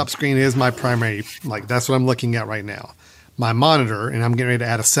laptop screen is my primary. Like, that's what I'm looking at right now. My monitor, and I'm getting ready to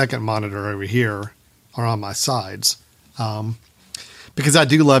add a second monitor over here, are on my sides. Because I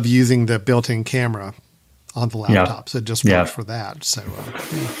do love using the built-in camera on the laptop, so it just works for that. So,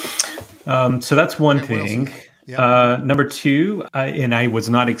 so that's one thing. Number two, and I was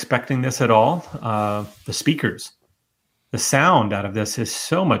not expecting this at all. The speakers, the sound out of this is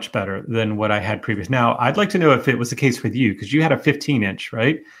so much better than what I had previous. Now, I'd like to know if it was the case with you, because you had a 15-inch,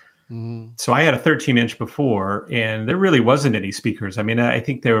 right? Mm-hmm. So I had a 13-inch before, and there really wasn't any speakers. I mean, I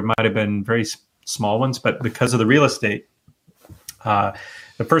think there might have been very small ones, but because of the real estate,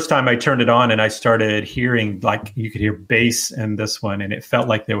 the first time I turned it on and I started hearing, like, you could hear bass in this one, and it felt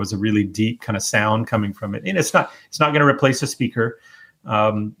like there was a really deep kind of sound coming from it. And it's not going to replace a speaker.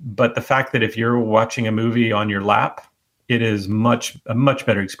 But the fact that if you're watching a movie on your lap, it is a much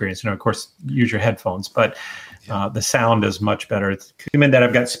better experience. Of course, use your headphones, but the sound is much better. It's given that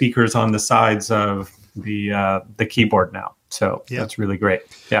I've got speakers on the sides of the keyboard now. So that's really great.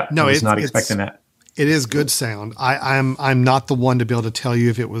 Yeah. No, I was not expecting that. It is good sound. I'm not the one to be able to tell you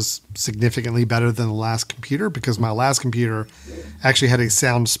if it was significantly better than the last computer, because my last computer actually had a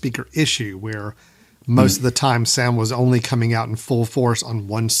sound speaker issue where most of the time sound was only coming out in full force on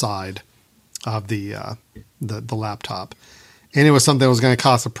one side of the laptop. And it was something that was going to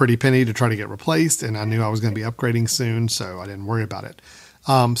cost a pretty penny to try to get replaced. And I knew I was going to be upgrading soon, so I didn't worry about it.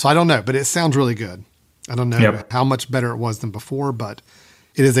 So I don't know, but it sounds really good. I don't know how much better it was than before, but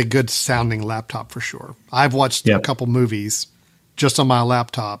it is a good sounding laptop for sure. I've watched a couple movies just on my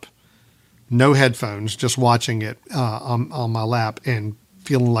laptop, no headphones, just watching it on my lap and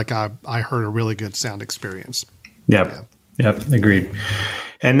feeling like I heard a really good sound experience. Yep, agreed.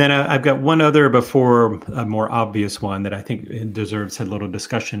 And then I've got one other before a more obvious one that I think it deserves a little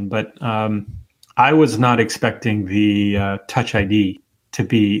discussion. But I was not expecting the Touch ID to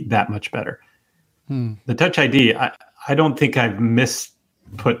be that much better. The Touch ID, I don't think I've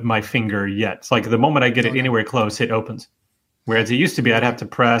put my finger yet. It's like the moment I get it anywhere close, it opens. Whereas it used to be, I'd have to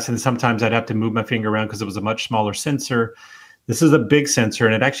press, and sometimes I'd have to move my finger around because it was a much smaller sensor. This is a big sensor,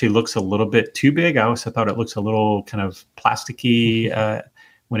 and it actually looks a little bit too big. I also thought it looks a little kind of plasticky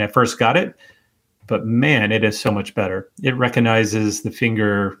when I first got it. But man, it is so much better. It recognizes the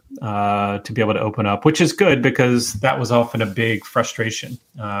finger to be able to open up, which is good, because that was often a big frustration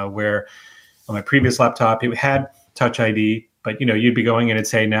where on my previous laptop, it had Touch ID, but you'd be going in and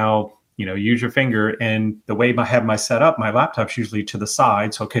say, now, use your finger. And the way I have my setup, my laptop's usually to the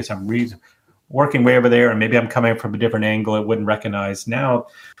side. So, okay, so I'm working way over there, and maybe I'm coming from a different angle. It wouldn't recognize. Now,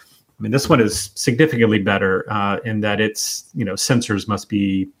 I mean, this one is significantly better in that it's, sensors must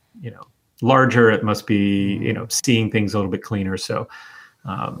be, larger. It must be, seeing things a little bit cleaner. So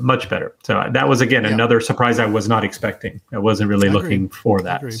much better. So that was, again, another surprise I was not expecting. I wasn't really looking for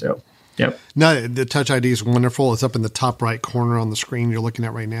that. So. Yep. No, the Touch ID is wonderful. It's up in the top right corner on the screen you're looking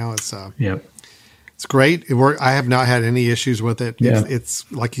at right now. It's it's great. I have not had any issues with it. Yeah.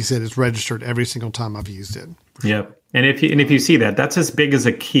 It's like you said, it's registered every single time I've used it. Yep. And if you see that, that's as big as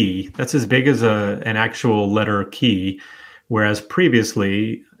a key. That's as big as an actual letter key. Whereas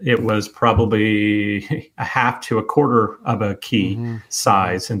previously it was probably a half to a quarter of a key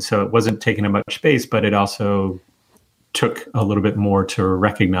size. And so it wasn't taking up much space, but it also took a little bit more to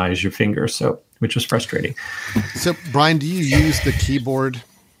recognize your finger, which was frustrating. So, Brian, do you use the keyboard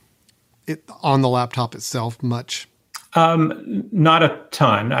on the laptop itself much? Not a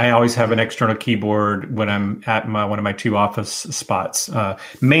ton. I always have an external keyboard when I'm at one of my 2 office spots,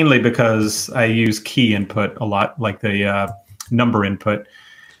 mainly because I use key input a lot, like the number input.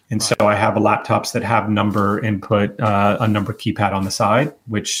 And so I have laptops that have number input, a number keypad on the side,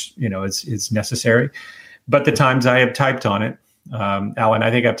 which, is necessary. But the times I have typed on it, Alan,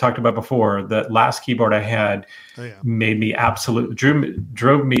 I think I've talked about before, the last keyboard I had made me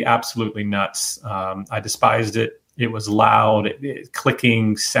drove me absolutely nuts. I despised it. It was loud,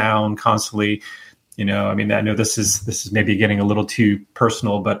 clicking sound constantly. I know this is maybe getting a little too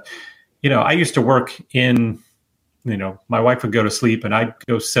personal, but I used to work in. My wife would go to sleep and I'd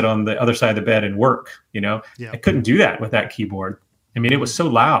go sit on the other side of the bed and work. I couldn't do that with that keyboard. It was so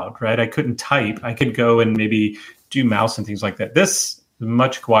loud, right? I couldn't type. I could go and maybe do mouse and things like that. This is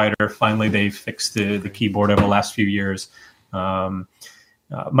much quieter. Finally, they've fixed the keyboard over the last few years.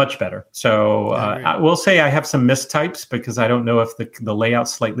 Much better. So I will say I have some mistypes because I don't know if the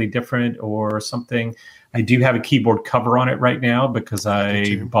layout's slightly different or something. I do have a keyboard cover on it right now because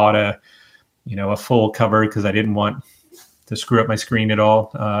I bought a full cover because I didn't want to screw up my screen at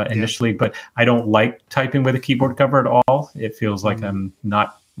all initially. But I don't like typing with a keyboard cover at all. It feels like I'm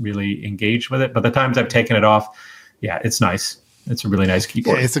not really engaged with it. But the times I've taken it off, it's nice. It's a really nice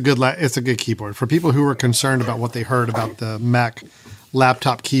keyboard. Yeah, it's a good keyboard. For people who are concerned about what they heard about the Mac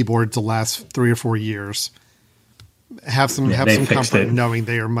laptop keyboards the last 3 or 4 years, have some comfort knowing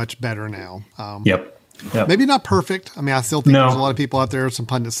they are much better now. Yep. Maybe not perfect. I still think there's a lot of people out there, some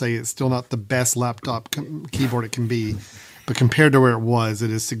pundits say it's still not the best laptop keyboard it can be, but compared to where it was,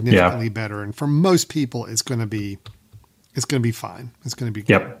 it is significantly better. And for most people, it's going to be fine. It's going to be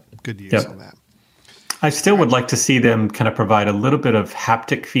good use on that. I still would like to see them kind of provide a little bit of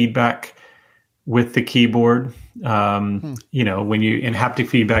haptic feedback with the keyboard. When in haptic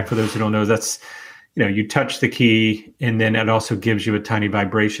feedback, for those who don't know, that's, you touch the key and then it also gives you a tiny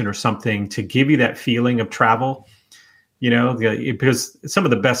vibration or something to give you that feeling of travel, because some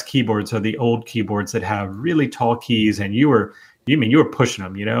of the best keyboards are the old keyboards that have really tall keys and you were pushing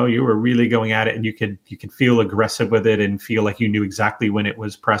them, you were really going at it and you could feel aggressive with it and feel like you knew exactly when it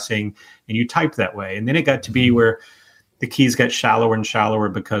was pressing and you typed that way. And then it got to be where the keys got shallower and shallower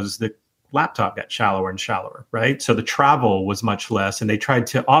because the laptop got shallower and shallower, right? So the travel was much less, and they tried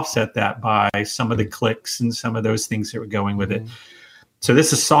to offset that by some of the clicks and some of those things that were going with it. So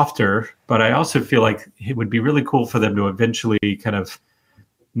this is softer, but I also feel like it would be really cool for them to eventually kind of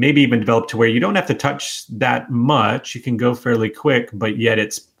maybe even develop to where you don't have to touch that much. You can go fairly quick, but yet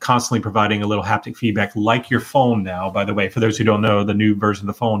it's constantly providing a little haptic feedback like your phone now. By the way, for those who don't know, the new version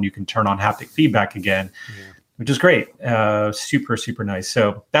of the phone, you can turn on haptic feedback again. Which is great. Super, super nice.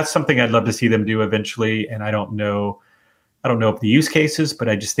 So that's something I'd love to see them do eventually. And I don't know if the use cases, but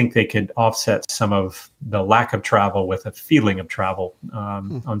I just think they could offset some of the lack of travel with a feeling of travel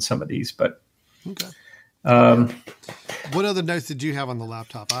on some of these. But what other notes did you have on the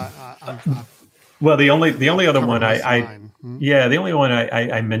laptop? Well, the only other one the only one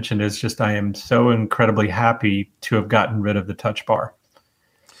I mentioned is just I am so incredibly happy to have gotten rid of the touch bar.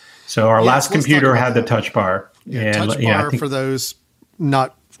 So our last computer had the touch bar. Touch bar, for those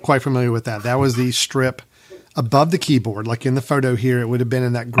not quite familiar with that was the strip above the keyboard. Like in the photo here, it would have been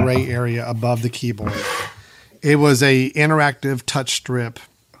in that gray area above the keyboard. It was a interactive touch strip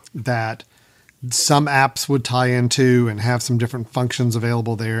that some apps would tie into and have some different functions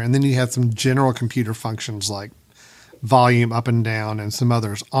available there. And then you had some general computer functions like volume up and down and some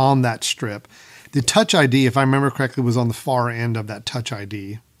others on that strip. The Touch ID, if I remember correctly, was on the far end of that Touch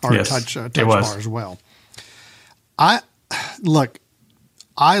ID. Or touch bar as well. I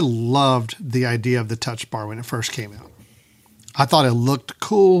loved the idea of the touch bar when it first came out. I thought it looked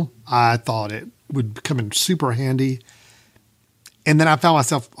cool. I thought it would come in super handy. And then I found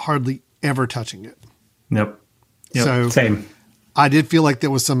myself hardly ever touching it. Yep. So same. I did feel like there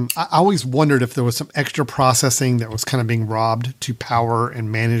was I always wondered if there was some extra processing that was kind of being robbed to power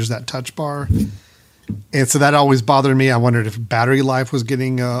and manage that touch bar. And so that always bothered me. I wondered if battery life was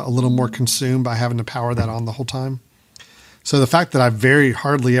getting a little more consumed by having to power that on the whole time. So the fact that I very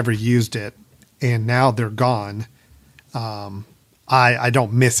hardly ever used it and now they're gone, I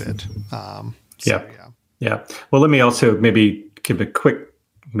don't miss it. Yeah. Well, let me also maybe give a quick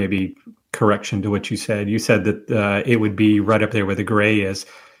correction to what you said. You said that it would be right up there where the gray is.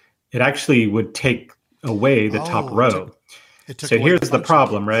 It actually would take away the top row. So here's the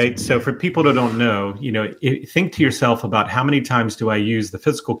problem, right? So for people that don't know, think to yourself about how many times do I use the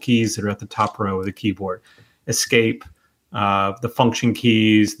physical keys that are at the top row of the keyboard? Escape, the function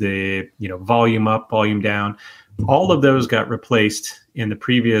keys, the volume up, volume down. All of those got replaced in the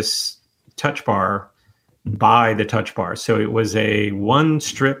previous touch bar buy the touch bar. So it was a one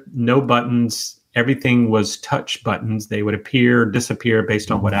strip, no buttons. Everything was touch buttons. They would appear, disappear based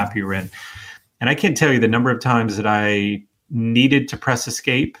on what app you were in. And I can't tell you the number of times that I needed to press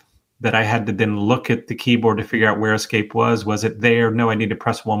escape, that I had to then look at the keyboard to figure out where escape was. Was it there? No, I need to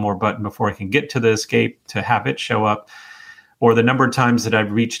press one more button before I can get to the escape to have it show up. Or the number of times that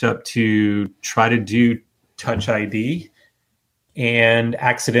I've reached up to try to do Touch ID and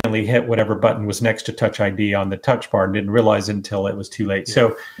accidentally hit whatever button was next to Touch ID on the touch bar and didn't realize it until it was too late. Yeah.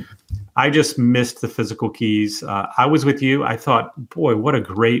 So I just missed the physical keys. I was with you. I thought, boy, what a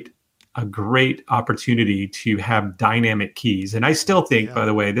great opportunity to have dynamic keys. And I still think, by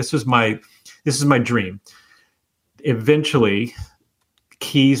the way, this is my dream. Eventually,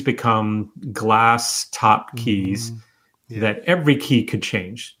 keys become glass top keys. That every key could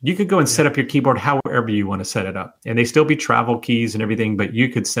change. You could go and set up your keyboard however you want to set it up. And they still be travel keys and everything, but you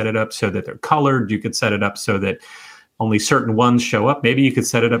could set it up so that they're colored. You could set it up so that only certain ones show up. Maybe you could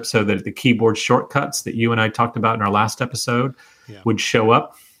set it up so that the keyboard shortcuts that you and I talked about in our last episode would show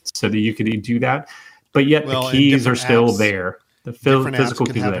up so that you could do that. But yet the keys are still there. The physical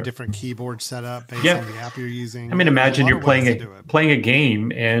keys have there. A different keyboard setup based on the app you're using. I mean, imagine you're playing a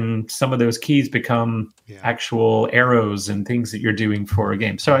game, and some of those keys become actual arrows and things that you're doing for a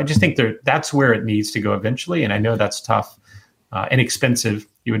game. So I just think that's where it needs to go eventually. And I know that's tough, inexpensive.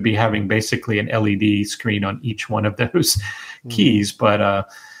 You would be having basically an LED screen on each one of those keys, but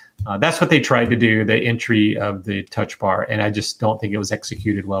that's what they tried to do, the entry of the touch bar, and I just don't think it was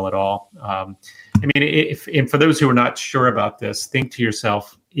executed well at all. I mean, and for those who are not sure about this, think to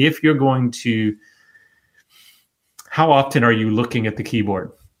yourself, if you're going to, how often are you looking at the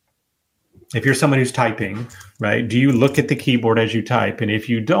keyboard? If you're someone who's typing, right, do you look at the keyboard as you type? And if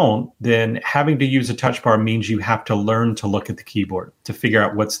you don't, then having to use a touch bar means you have to learn to look at the keyboard to figure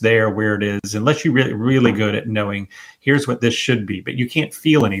out what's there, where it is, unless you're really, really good at knowing, here's what this should be, but you can't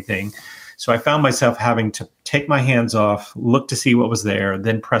feel anything. So I found myself having to take my hands off, look to see what was there,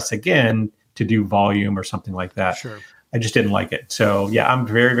 then press again to do volume or something like that. Sure. I just didn't like it. So yeah, I'm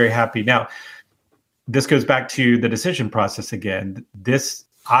very, very happy. Now, this goes back to the decision process again.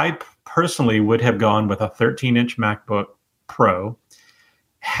 I personally would have gone with a 13-inch MacBook Pro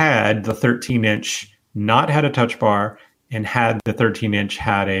had the 13-inch not had a touch bar and had the 13-inch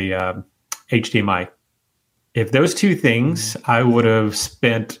had a HDMI. If those two things, I would have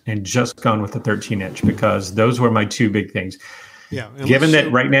spent and just gone with the 13-inch because those were my two big things. Yeah. Given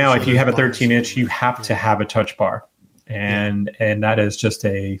that right now, if you have a 13-inch, you have to have a touch bar. And that is just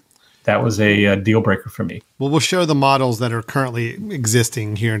that was a deal breaker for me. Well, we'll show the models that are currently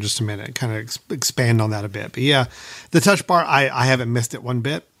existing here in just a minute, kind of expand on that a bit. But yeah, the touch bar, I haven't missed it one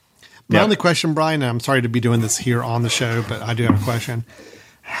bit. My only question, Brian, and I'm sorry to be doing this here on the show, but I do have a question.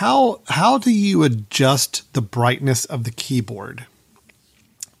 How do you adjust the brightness of the keyboard?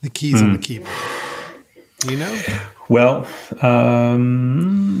 The keys on the keyboard? Do you know? Well,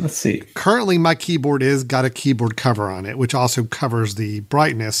 let's see. Currently, my keyboard got a keyboard cover on it, which also covers the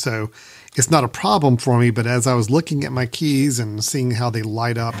brightness. So it's not a problem for me. But as I was looking at my keys and seeing how they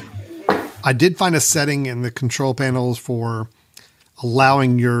light up, I did find a setting in the control panels for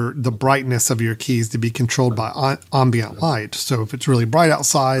allowing the brightness of your keys to be controlled by ambient light. So if it's really bright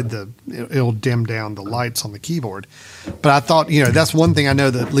outside, it'll dim down the lights on the keyboard. But I thought, that's one thing I know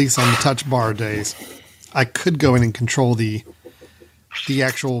that at least on the touch bar days, I could go in and control the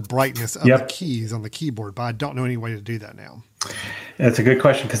actual brightness of the keys on the keyboard, but I don't know any way to do that now. That's a good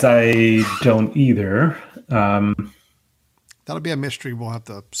question because I don't either. That'll be a mystery we'll have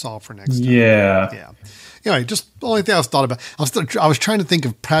to solve for next time. Yeah. Anyway, just the only thing I was thought about. I was trying to think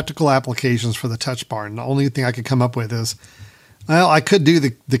of practical applications for the touch bar, and the only thing I could come up with is, well, I could do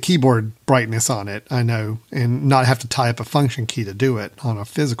the keyboard brightness on it, I know, and not have to tie up a function key to do it on a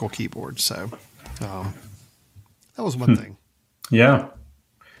physical keyboard. So that was one thing. Yeah.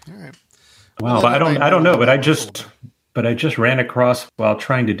 All right. Wow. Well, I don't know, but I just ran across, while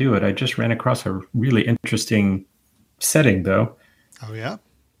trying to do it, I just ran across a really interesting setting though. Oh yeah.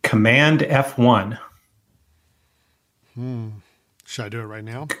 Command F1. Should I do it right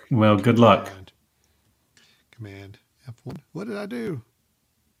now? Well, good luck. Command F1. What did I do?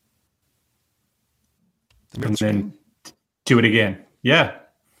 And then do it again. Yeah.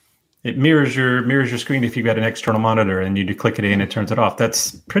 It mirrors your screen if you've got an external monitor and you click it in, it turns it off.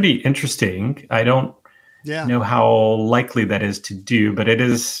 That's pretty interesting. I don't know how likely that is to do, but it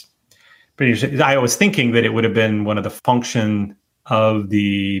is pretty interesting. I was thinking that it would have been one of the function of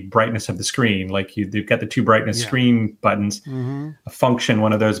the brightness of the screen. Like you've got the two brightness screen buttons, a function,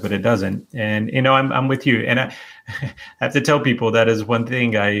 one of those, but it doesn't. And, I'm with you. And I have to tell people that is one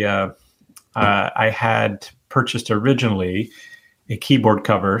thing I had purchased originally a keyboard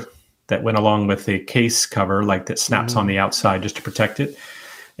cover that went along with a case cover, like that snaps on the outside just to protect it.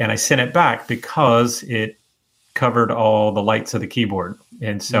 And I sent it back because it covered all the lights of the keyboard.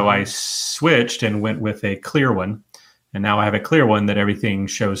 And so I switched and went with a clear one. And now I have a clear one that everything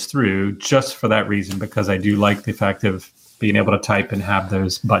shows through just for that reason, because I do like the fact of being able to type and have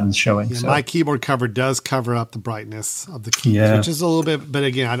those buttons showing. Yeah, so my keyboard cover does cover up the brightness of the keys, which is a little bit, but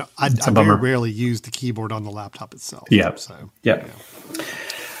again, I very rarely use the keyboard on the laptop itself. Yeah. So, yeah.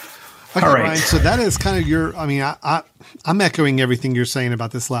 Okay, all right. Ryan, so that is kind of your, I'm echoing everything you're saying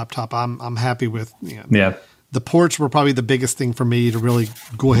about this laptop. I'm happy with, the ports were probably the biggest thing for me to really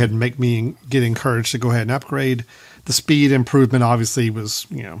go ahead and make me get encouraged to go ahead and upgrade. The speed improvement obviously was,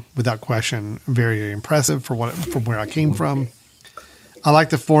 without question, very impressive from where I came from. I like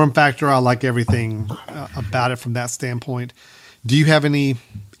the form factor. I like everything about it from that standpoint. Do you have any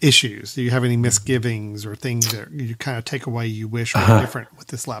issues? Do you have any misgivings or things that you kind of take away you wish were different with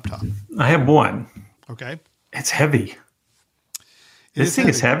this laptop? I have one. Okay. It's heavy. This thing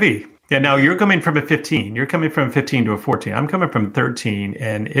is heavy. Yeah, now you're coming from a 15. You're coming from 15 to a 14. I'm coming from 13,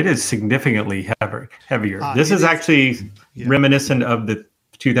 and it is significantly heavier. This is actually reminiscent of the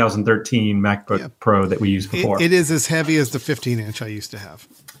 2013 MacBook Pro that we used before. It is as heavy as the 15-inch I used to have.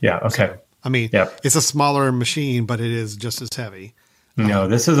 Yeah, okay. So, it's a smaller machine, but it is just as heavy. No,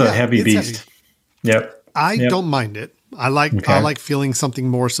 this is a heavy beast. Heavy. Yep. I don't mind it. I like feeling something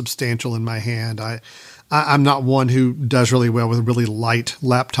more substantial in my hand. I'm not one who does really well with really light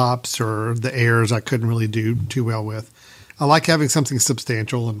laptops, or the Airs I couldn't really do too well with. I like having something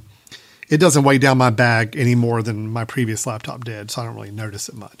substantial, and it doesn't weigh down my bag any more than my previous laptop did, so I don't really notice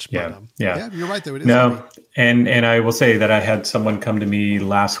it much. Yeah, but, you're right though. It is no, and I will say that I had someone come to me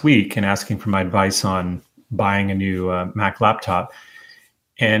last week and asking for my advice on buying a new Mac laptop,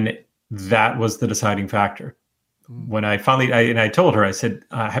 and that was the deciding factor. When I finally, I told her, I said,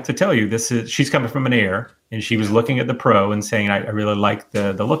 I have to tell you, she's coming from an Air, and she was looking at the Pro and saying, I really like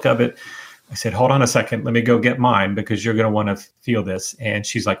the look of it. I said, hold on a second, let me go get mine, because you're going to want to feel this. And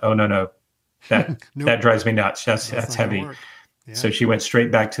she's like, oh, no, that that drives me nuts. That's heavy. Yeah. So she went straight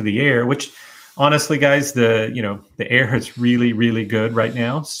back to the Air, which honestly, guys, the Air is really, really good right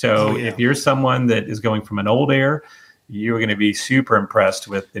now. So if you're someone that is going from an old Air, you're going to be super impressed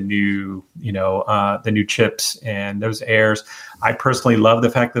with the new, the new chips and those Airs. I personally love the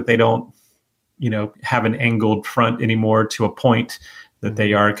fact that they don't, have an angled front anymore, to a point that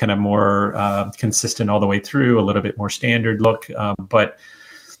they are kind of more consistent all the way through, a little bit more standard look. But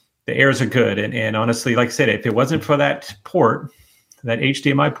the Airs are good. And honestly, like I said, if it wasn't for that port, that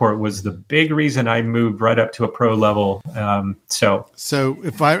HDMI port was the big reason I moved right up to a Pro level. So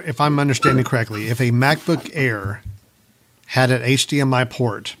if I'm understanding correctly, if a MacBook Air had an HDMI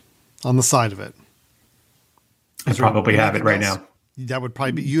port on the side of it, I probably have it right now. That would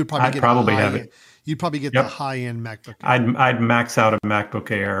probably be, you'd probably have it. You'd probably get the high-end MacBook Air. I'd max out a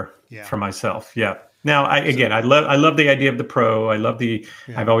MacBook Air for myself. Yeah. Now, I love the idea of the Pro. I love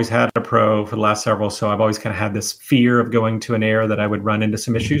I've always had a Pro for the last several, so I've always kind of had this fear of going to an Air that I would run into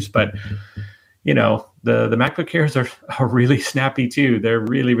some issues. But, the MacBook Airs are really snappy too. They're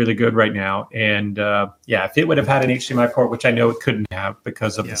really, really good right now. And if it would have had an HDMI port, which I know it couldn't have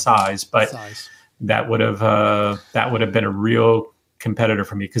because of the size, but that would have been a real competitor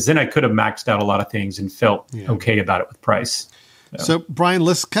for me, because then I could have maxed out a lot of things and felt okay about it with price. So Brian,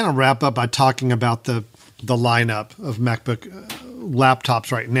 let's kind of wrap up by talking about the lineup of MacBook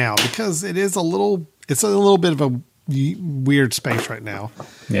laptops right now, because it's a little bit of a weird space right now.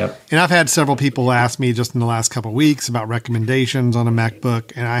 Yeah. And I've had several people ask me just in the last couple of weeks about recommendations on a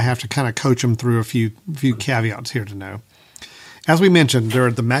MacBook, and I have to kind of coach them through a few caveats here to know. As we mentioned, there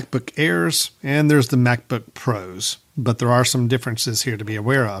are the MacBook Airs and there's the MacBook Pros, but there are some differences here to be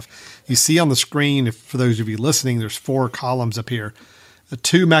aware of. You see on the screen, for those of you listening, there's 4 columns up here.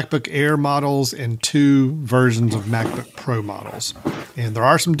 2 MacBook Air models and 2 versions of MacBook Pro models. And there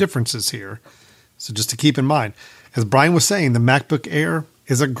are some differences here, so just to keep in mind. As Brian was saying, the MacBook Air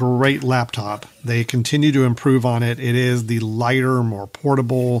is a great laptop. They continue to improve on it. It is the lighter, more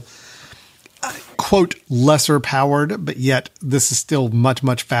portable, quote, lesser powered, but yet this is still much,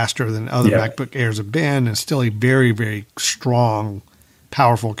 much faster than other MacBook Airs have been, and still a very, very strong,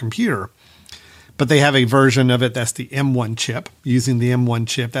 powerful computer. But they have a version of it that's the M1 chip, using the M1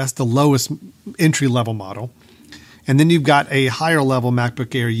 chip. That's the lowest entry-level model. And then you've got a higher-level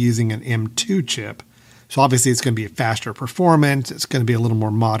MacBook Air using an M2 chip. So obviously it's going to be a faster performance. It's going to be a little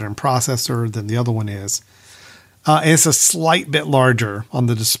more modern processor than the other one is. And it's a slight bit larger on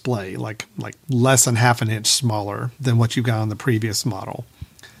the display, like less than half an inch smaller than what you got on the previous model.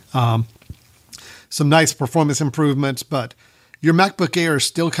 some nice performance improvements, but your MacBook Air is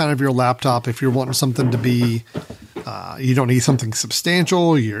still kind of your laptop if you're wanting something to be, you don't need something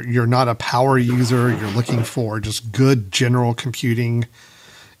substantial. You're not a power user. You're looking for just good general computing.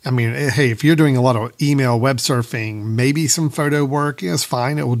 I mean, hey, if you're doing a lot of email, web surfing, maybe some photo work, it's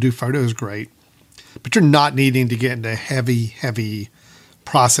fine. It will do photos great. But you're not needing to get into heavy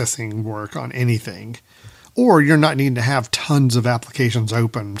processing work on anything. Or you're not needing to have tons of applications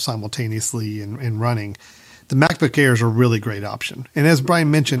open simultaneously and running. The MacBook Air is a really great option. And as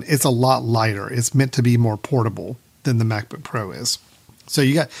Brian mentioned, it's a lot lighter. It's meant to be more portable than the MacBook Pro is. So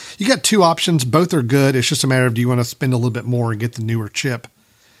you got two options. Both are good. It's just a matter of, do you want to spend a little bit more and get the newer chip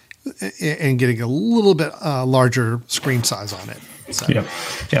and getting a little bit larger screen size on it. So, yep.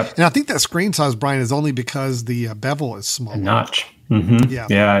 And I think that screen size, Brian, is only because the bevel is smaller. The notch. Mm-hmm.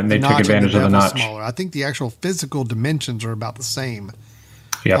 Yeah, and they took advantage of the notch. Smaller. I think the actual physical dimensions are about the same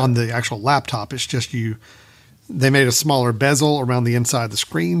on the actual laptop. It's just they made a smaller bezel around the inside of the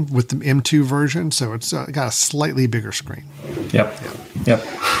screen with the M2 version, so it's got a slightly bigger screen. Yep.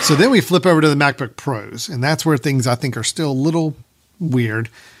 So then we flip over to the MacBook Pros, and that's where things I think are still a little weird.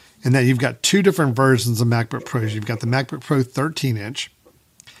 And that you've got two different versions of MacBook Pros. You've got the MacBook Pro 13-inch.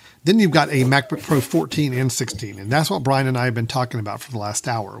 Then you've got a MacBook Pro 14 and 16. And that's what Brian and I have been talking about for the last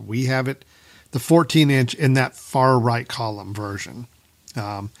hour. We have it, the 14-inch in that far right column version.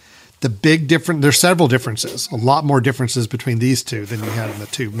 The big difference, there's several differences, a lot more differences between these two than you had in the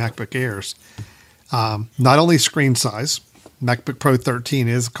two MacBook Airs. Not only screen size, MacBook Pro 13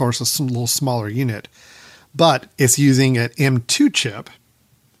 is, of course, a little smaller unit, but it's using an M2 chip,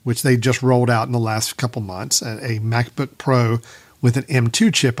 which they just rolled out in the last couple months, a MacBook Pro with an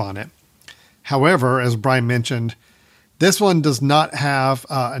M2 chip on it. However, as Brian mentioned, this one does not have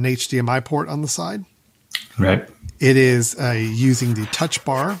an HDMI port on the side. Right. It is using the Touch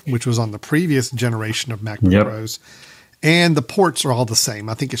Bar, which was on the previous generation of MacBook Pros. And the ports are all the same.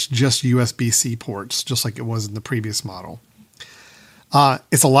 I think it's just USB-C ports, just like it was in the previous model.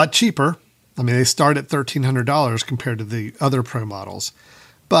 It's a lot cheaper. I mean, they start at $1,300 compared to the other Pro models.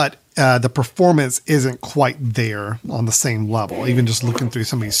 But the performance isn't quite there on the same level, even just looking through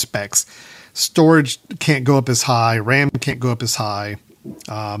some of these specs. Storage can't go up as high. RAM can't go up as high.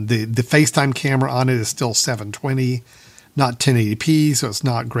 The FaceTime camera on it is still 720, not 1080p, so it's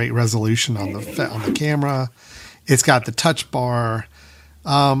not great resolution on the camera. It's got the touch bar.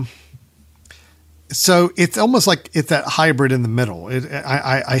 So it's almost like it's that hybrid in the middle.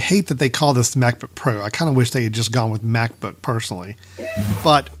 I hate that they call this the MacBook Pro. I kind of wish they had just gone with MacBook personally.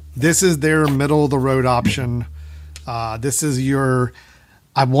 But this is their middle of the road option. This is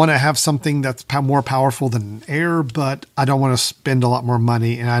I want to have something that's more powerful than Air, but I don't want to spend a lot more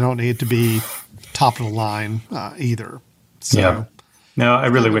money, and I don't need it to be top of the line either. So, yeah. No, I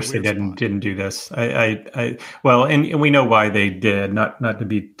really wish they didn't do this. Well, and we know why they did. Not to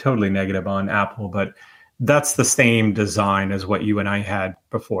be totally negative on Apple, but that's the same design as what you and I had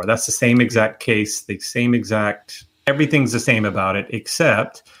before. That's the same exact case, everything's the same about it,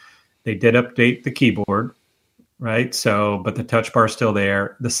 except they did update the keyboard, right? So, but the touch bar is still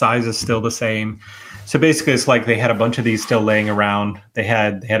there. The size is still the same. So basically, it's like they had a bunch of these still laying around. They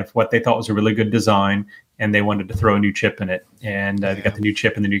had what they thought was a really good design, and they wanted to throw a new chip in it. And they got the new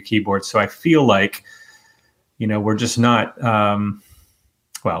chip and the new keyboard. So I feel like, we're just not, I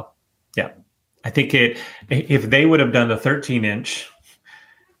think if they would have done the 13-inch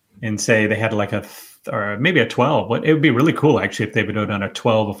and say they had like or maybe a 12, it would be really cool actually if they would have done a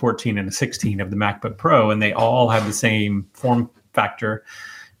 12, a 14, and a 16 of the MacBook Pro, and they all have the same form factor.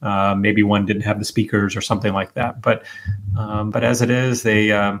 Maybe one didn't have the speakers or something like that. But as it is, they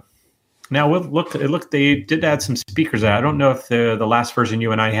they did add some speakers. I don't know if the last version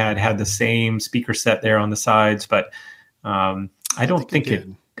you and I had the same speaker set there on the sides, but I don't think it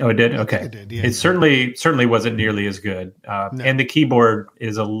did. Oh, it did? Okay. It did, yeah. It certainly wasn't nearly as good. No. And the keyboard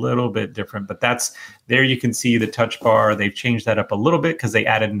is a little bit different, but there you can see the touch bar. They've changed that up a little bit because they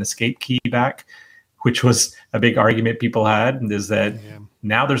added an escape key back, which was a big argument people had, is that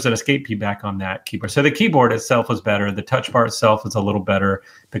now there's an escape key back on that keyboard. So the keyboard itself was better. The touch bar itself is a little better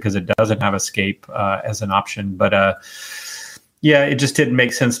because it doesn't have escape as an option. But it just didn't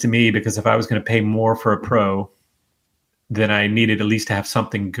make sense to me, because if I was going to pay more for a Pro, then I needed at least to have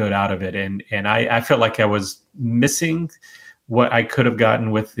something good out of it. And I felt like I was missing what I could have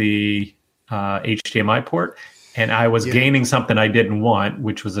gotten with the HDMI port. And I was gaining something I didn't want,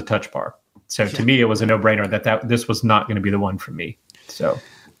 which was a touch bar. So to me, it was a no-brainer that this was not going to be the one for me. So,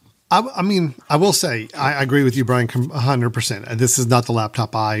 I mean, I will say, I agree with you, Brian, 100%. This is not the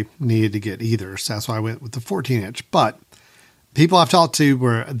laptop I needed to get either. So that's why I went with the 14-inch. But people I've talked to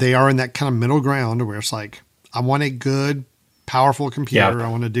where they are in that kind of middle ground where it's like, I want a good, powerful computer. I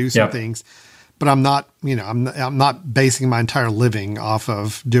want to do some things, but I'm not, I'm not basing my entire living off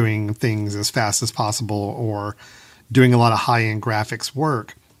of doing things as fast as possible or doing a lot of high-end graphics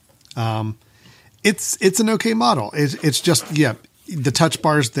work. It's an okay model. It's just, the touch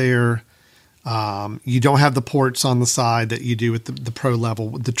bar's there. You don't have the ports on the side that you do with the pro level,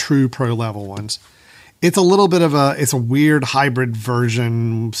 the true pro level ones. It's a little bit of it's a weird hybrid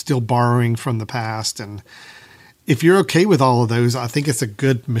version, still borrowing from the past. And if you're okay with all of those, I think it's a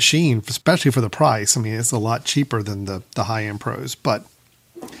good machine, especially for the price. I mean, it's a lot cheaper than the high-end pros. But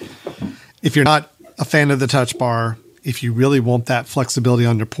if you're not a fan of the touch bar, if you really want that flexibility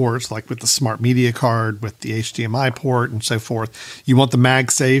on your ports, like with the smart media card, with the HDMI port and so forth, you want the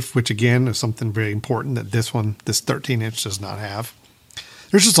MagSafe, which again is something very important that this 13-inch does not have.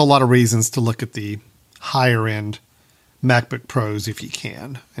 There's just a lot of reasons to look at the higher end MacBook Pros if you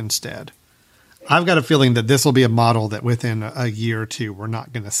can instead. I've got a feeling that this will be a model that within a year or two, we're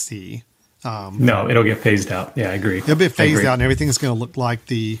not going to see. No, it'll get phased out. Yeah, I agree. It'll be phased out and everything's going to look like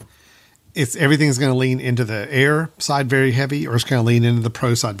everything's going to lean into the Air side very heavy, or it's going to lean into the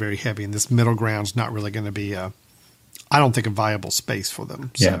Pro side very heavy. And this middle ground's not really going to be I don't think a viable space for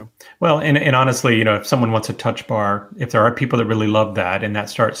them. Yeah. So. Well, and honestly, if someone wants a touch bar, if there are people that really love that and that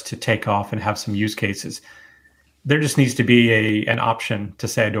starts to take off and have some use cases, there just needs to be an option to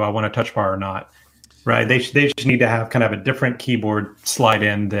say, do I want a touch bar or not? Right? They just need to have kind of a different keyboard slide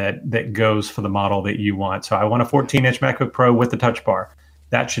in that goes for the model that you want. So I want a 14-inch MacBook Pro with the touch bar.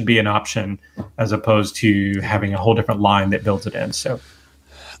 That should be an option as opposed to having a whole different line that builds it in. So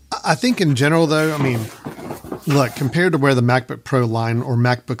I think in general, though, I mean, look, compared to where the MacBook Pro line or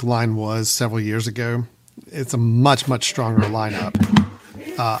MacBook line was several years ago, it's a much, much stronger lineup.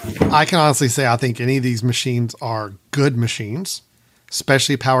 I can honestly say I think any of these machines are good machines,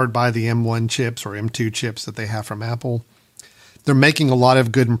 especially powered by the M1 chips or M2 chips that they have from Apple. They're making a lot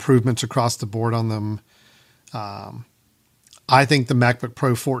of good improvements across the board on them. I think the MacBook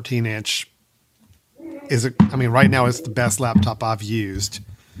Pro 14-inch right now it's the best laptop I've used.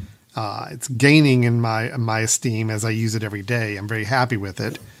 It's gaining in my esteem as I use it every day. I'm very happy with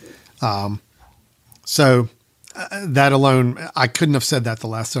it. So that alone, I couldn't have said that the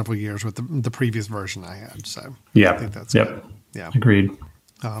last several years with the previous version I had. So yeah, I think that's good. Yeah, agreed.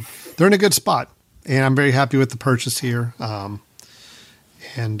 They're in a good spot, and I'm very happy with the purchase here.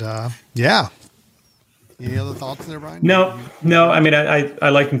 Any other thoughts there, Brian? No. I mean, I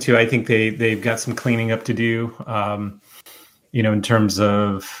like them too. I think they've got some cleaning up to do, in terms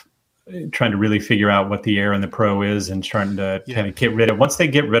of trying to really figure out what the Air and the Pro is and trying to kind of get rid of, once they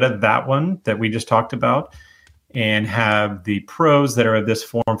get rid of that one that we just talked about and have the Pros that are of this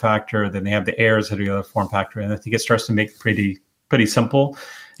form factor, then they have the Airs that are the other form factor. And I think it starts to make pretty simple.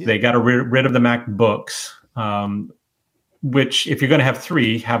 Yeah. They got rid of the MacBooks, which if you're going to have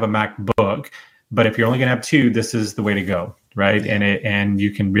 3, have a MacBook. But if you're only going to have 2, this is the way to go, right? Yeah. And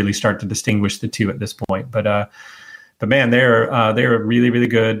you can really start to distinguish the 2 at this point. But man, they're really, really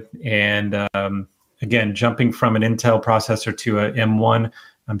good. And again, jumping from an Intel processor to a M1,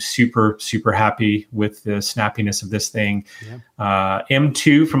 I'm super, super happy with the snappiness of this thing. Yeah.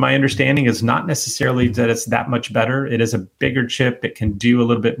 M2, from my understanding, is not necessarily that it's that much better. It is a bigger chip. It can do a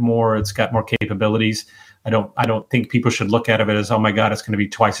little bit more. It's got more capabilities. I don't think people should look at it as, oh my God, it's going to be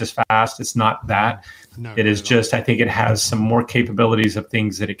twice as fast. It's not that. No, it is just, I think it has some more capabilities of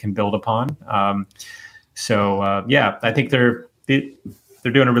things that it can build upon. I think they're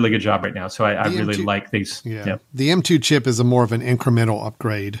doing a really good job right now. So I really like these. Yeah. The M2 chip is more of an incremental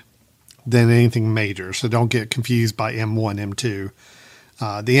upgrade than anything major. So don't get confused by M1, M2.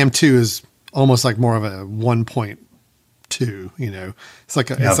 The M2 is almost like more of a 1.2, it's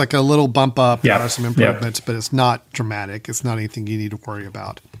like a little bump up. There are some improvements, but it's not dramatic. It's not anything you need to worry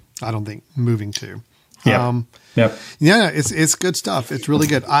about, I don't think, moving to. It's good stuff. It's really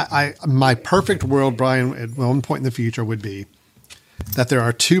good. My perfect world, Brian, at one point in the future would be that there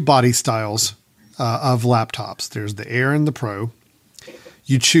are 2 body styles of laptops. There's the Air and the Pro.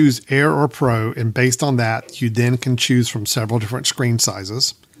 You choose Air or Pro, and based on that, you then can choose from several different screen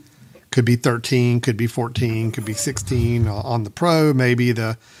sizes. Could be 13, could be 14, could be 16 on the Pro. Maybe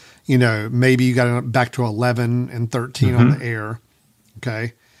maybe you got it back to 11 and 13 on the Air.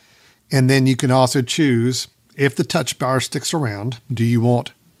 Okay. And then you can also choose, if the touch bar sticks around, do you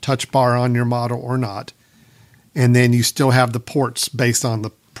want touch bar on your model or not? And then you still have the ports based on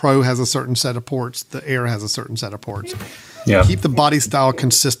the Pro has a certain set of ports. The Air has a certain set of ports. Yeah. Keep the body style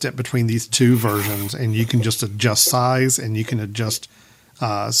consistent between these 2 versions, and you can just adjust size, and you can adjust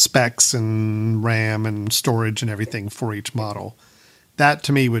specs and RAM and storage and everything for each model. That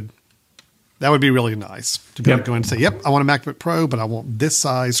to me would be really nice to be able to go and say, yep, I want a MacBook Pro, but I want this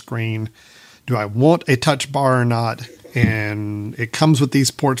size screen. Do I want a touch bar or not? And it comes with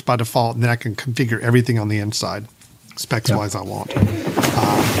these ports by default, and then I can configure everything on the inside, specs-wise I want.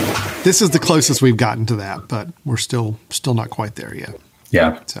 This is the closest we've gotten to that, but we're still not quite there yet.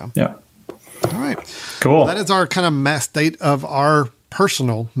 Yeah. So, yeah. All right. Cool. Well, that is our kind of state of our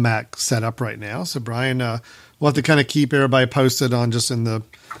personal Mac setup right now. So, Brian, we'll have to kind of keep everybody posted on just in the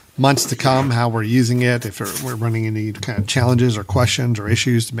months to come how we're using it, if we're running any kind of challenges or questions or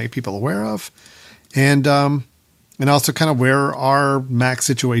issues to make people aware of, and also kind of where our Mac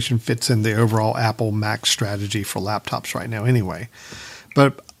situation fits in the overall Apple Mac strategy for laptops right now anyway.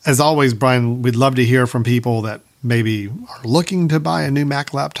 But as always, Brian, we'd love to hear from people that maybe are looking to buy a new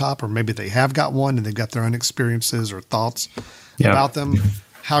Mac laptop, or maybe they have got one and they've got their own experiences or thoughts about them.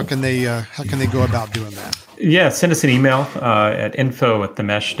 How can they go about doing that? Yeah, send us an email at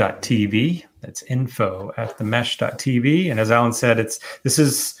info@themesh.tv. That's info@themesh.tv. And as Alan said,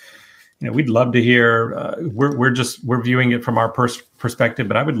 we'd love to hear. We're viewing it from our perspective,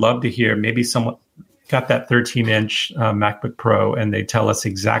 but I would love to hear maybe someone got that 13-inch MacBook Pro and they tell us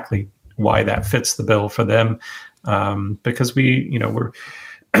exactly why that fits the bill for them, because we're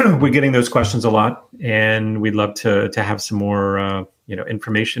getting those questions a lot, and we'd love to have some more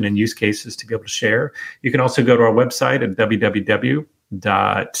information and use cases to be able to share. You can also go to our website at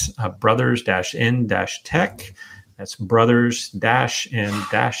www.brothers-in-tech. That's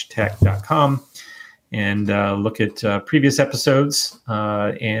brothers-in-tech.com, and look at previous episodes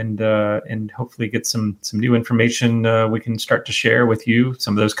and hopefully get some new information we can start to share with you.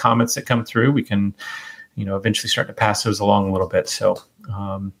 Some of those comments that come through, we can eventually start to pass those along a little bit. So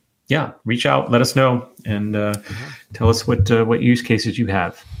reach out, let us know, and tell us what use cases you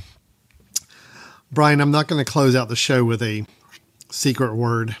have. Brian, I'm not going to close out the show with a secret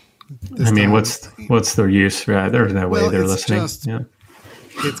word. What's their use? Right? There's no way they're listening. It's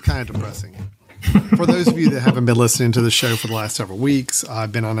kind of depressing. For those of you that haven't been listening to the show for the last several weeks,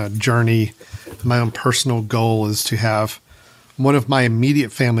 I've been on a journey. My own personal goal is to have one of my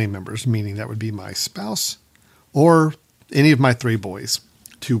immediate family members, meaning that would be my spouse or any of my 3 boys,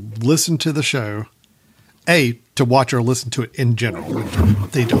 to listen to the show, to watch or listen to it in general, which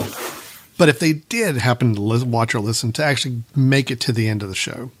they don't. But if they did happen to watch or listen, to actually make it to the end of the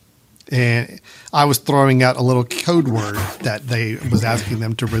show. And I was throwing out a little code word that they was asking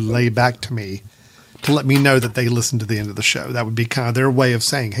them to relay back to me to let me know that they listened to the end of the show. That would be kind of their way of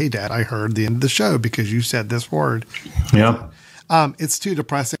saying, hey, Dad, I heard the end of the show because you said this word. Yeah. It's too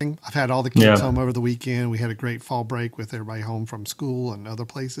depressing. I've had all the kids home over the weekend. We had a great fall break with everybody home from school and other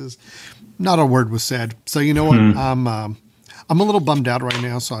places. Not a word was said. So you know what? I'm a little bummed out right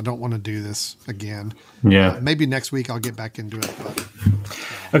now, so I don't want to do this again. Yeah. Maybe next week I'll get back into it. But,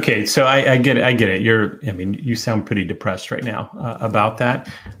 okay, so I get it. I get it. You sound pretty depressed right now about that.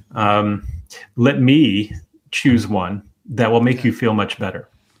 Let me choose one that will make you feel much better.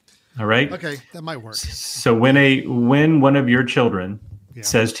 All right? Okay, that might work. So when one of your children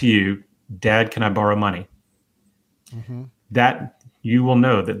says to you, Dad, can I borrow money? Mm-hmm. That you will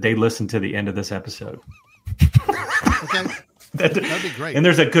know that they listened to the end of this episode. Okay. That'd be great. And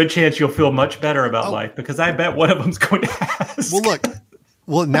there's a good chance you'll feel much better about life, because I bet one of them's going to ask.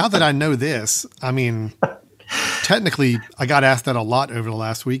 Well, now that I know this, I mean, technically, I got asked that a lot over the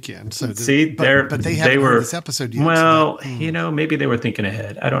last weekend. So but they haven't heard this episode yet. Well, maybe they were thinking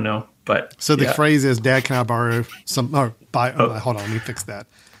ahead. I don't know, but so the phrase is, "Dad, can I borrow some?" Or buy? Hold on, let me fix that.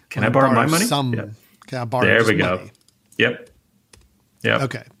 Can I borrow my money? Can I borrow? There we go. Money? Yep.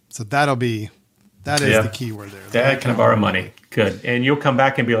 Okay, so that is the key word there. Dad, can I borrow money? Good, and you'll come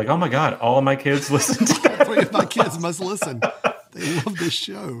back and be like, "Oh my God, all of my kids listen to that." 3 of my kids must listen. They love this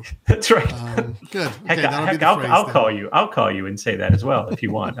show. That's right. Good. Okay, heck, I'll call you. I'll call you and say that as well if you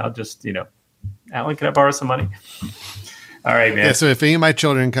want. I'll just, Alan, can I borrow some money? All right, man. Yeah, so if any of my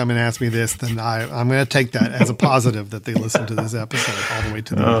children come and ask me this, then I'm going to take that as a positive that they listen to this episode all the way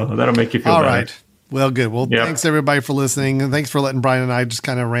to the end. That'll make you feel better. All right. Well, good. Well, Thanks everybody for listening. And thanks for letting Brian and I just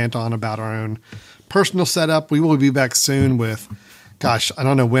kind of rant on about our own personal setup. We will be back soon with, I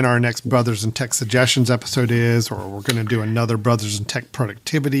don't know when our next Brothers in Tech Suggestions episode is, or we're going to do another Brothers in Tech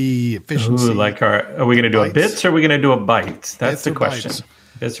Productivity, Efficiency. Ooh, are we going to do a bits or are we going to do a bites? That's the question.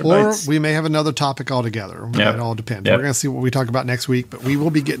 Bits or bites? We may have another topic altogether. It all depends. We're going to see what we talk about next week, but we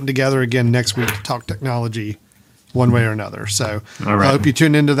will be getting together again next week to talk technology one way or another. So I hope you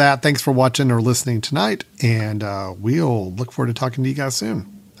tune into that. Thanks for watching or listening tonight, and we'll look forward to talking to you guys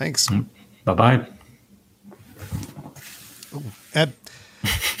soon. Thanks. Bye-bye. Ed,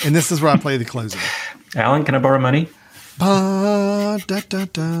 And this is where I play the closing. Alan, can I borrow money? Da, da,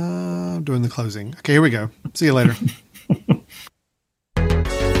 da. Doing the closing. Okay, here we go. See you later.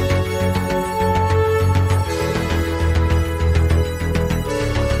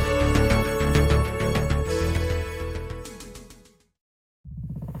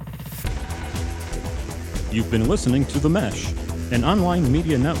 You've been listening to The Mesh, an online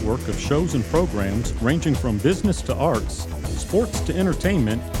media network of shows and programs ranging from business to arts, sports to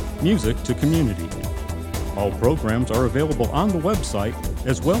entertainment, music to community. All programs are available on the website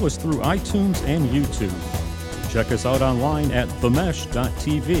as well as through iTunes and YouTube. Check us out online at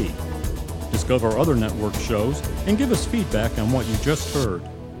themesh.tv. Discover other network shows and give us feedback on what you just heard.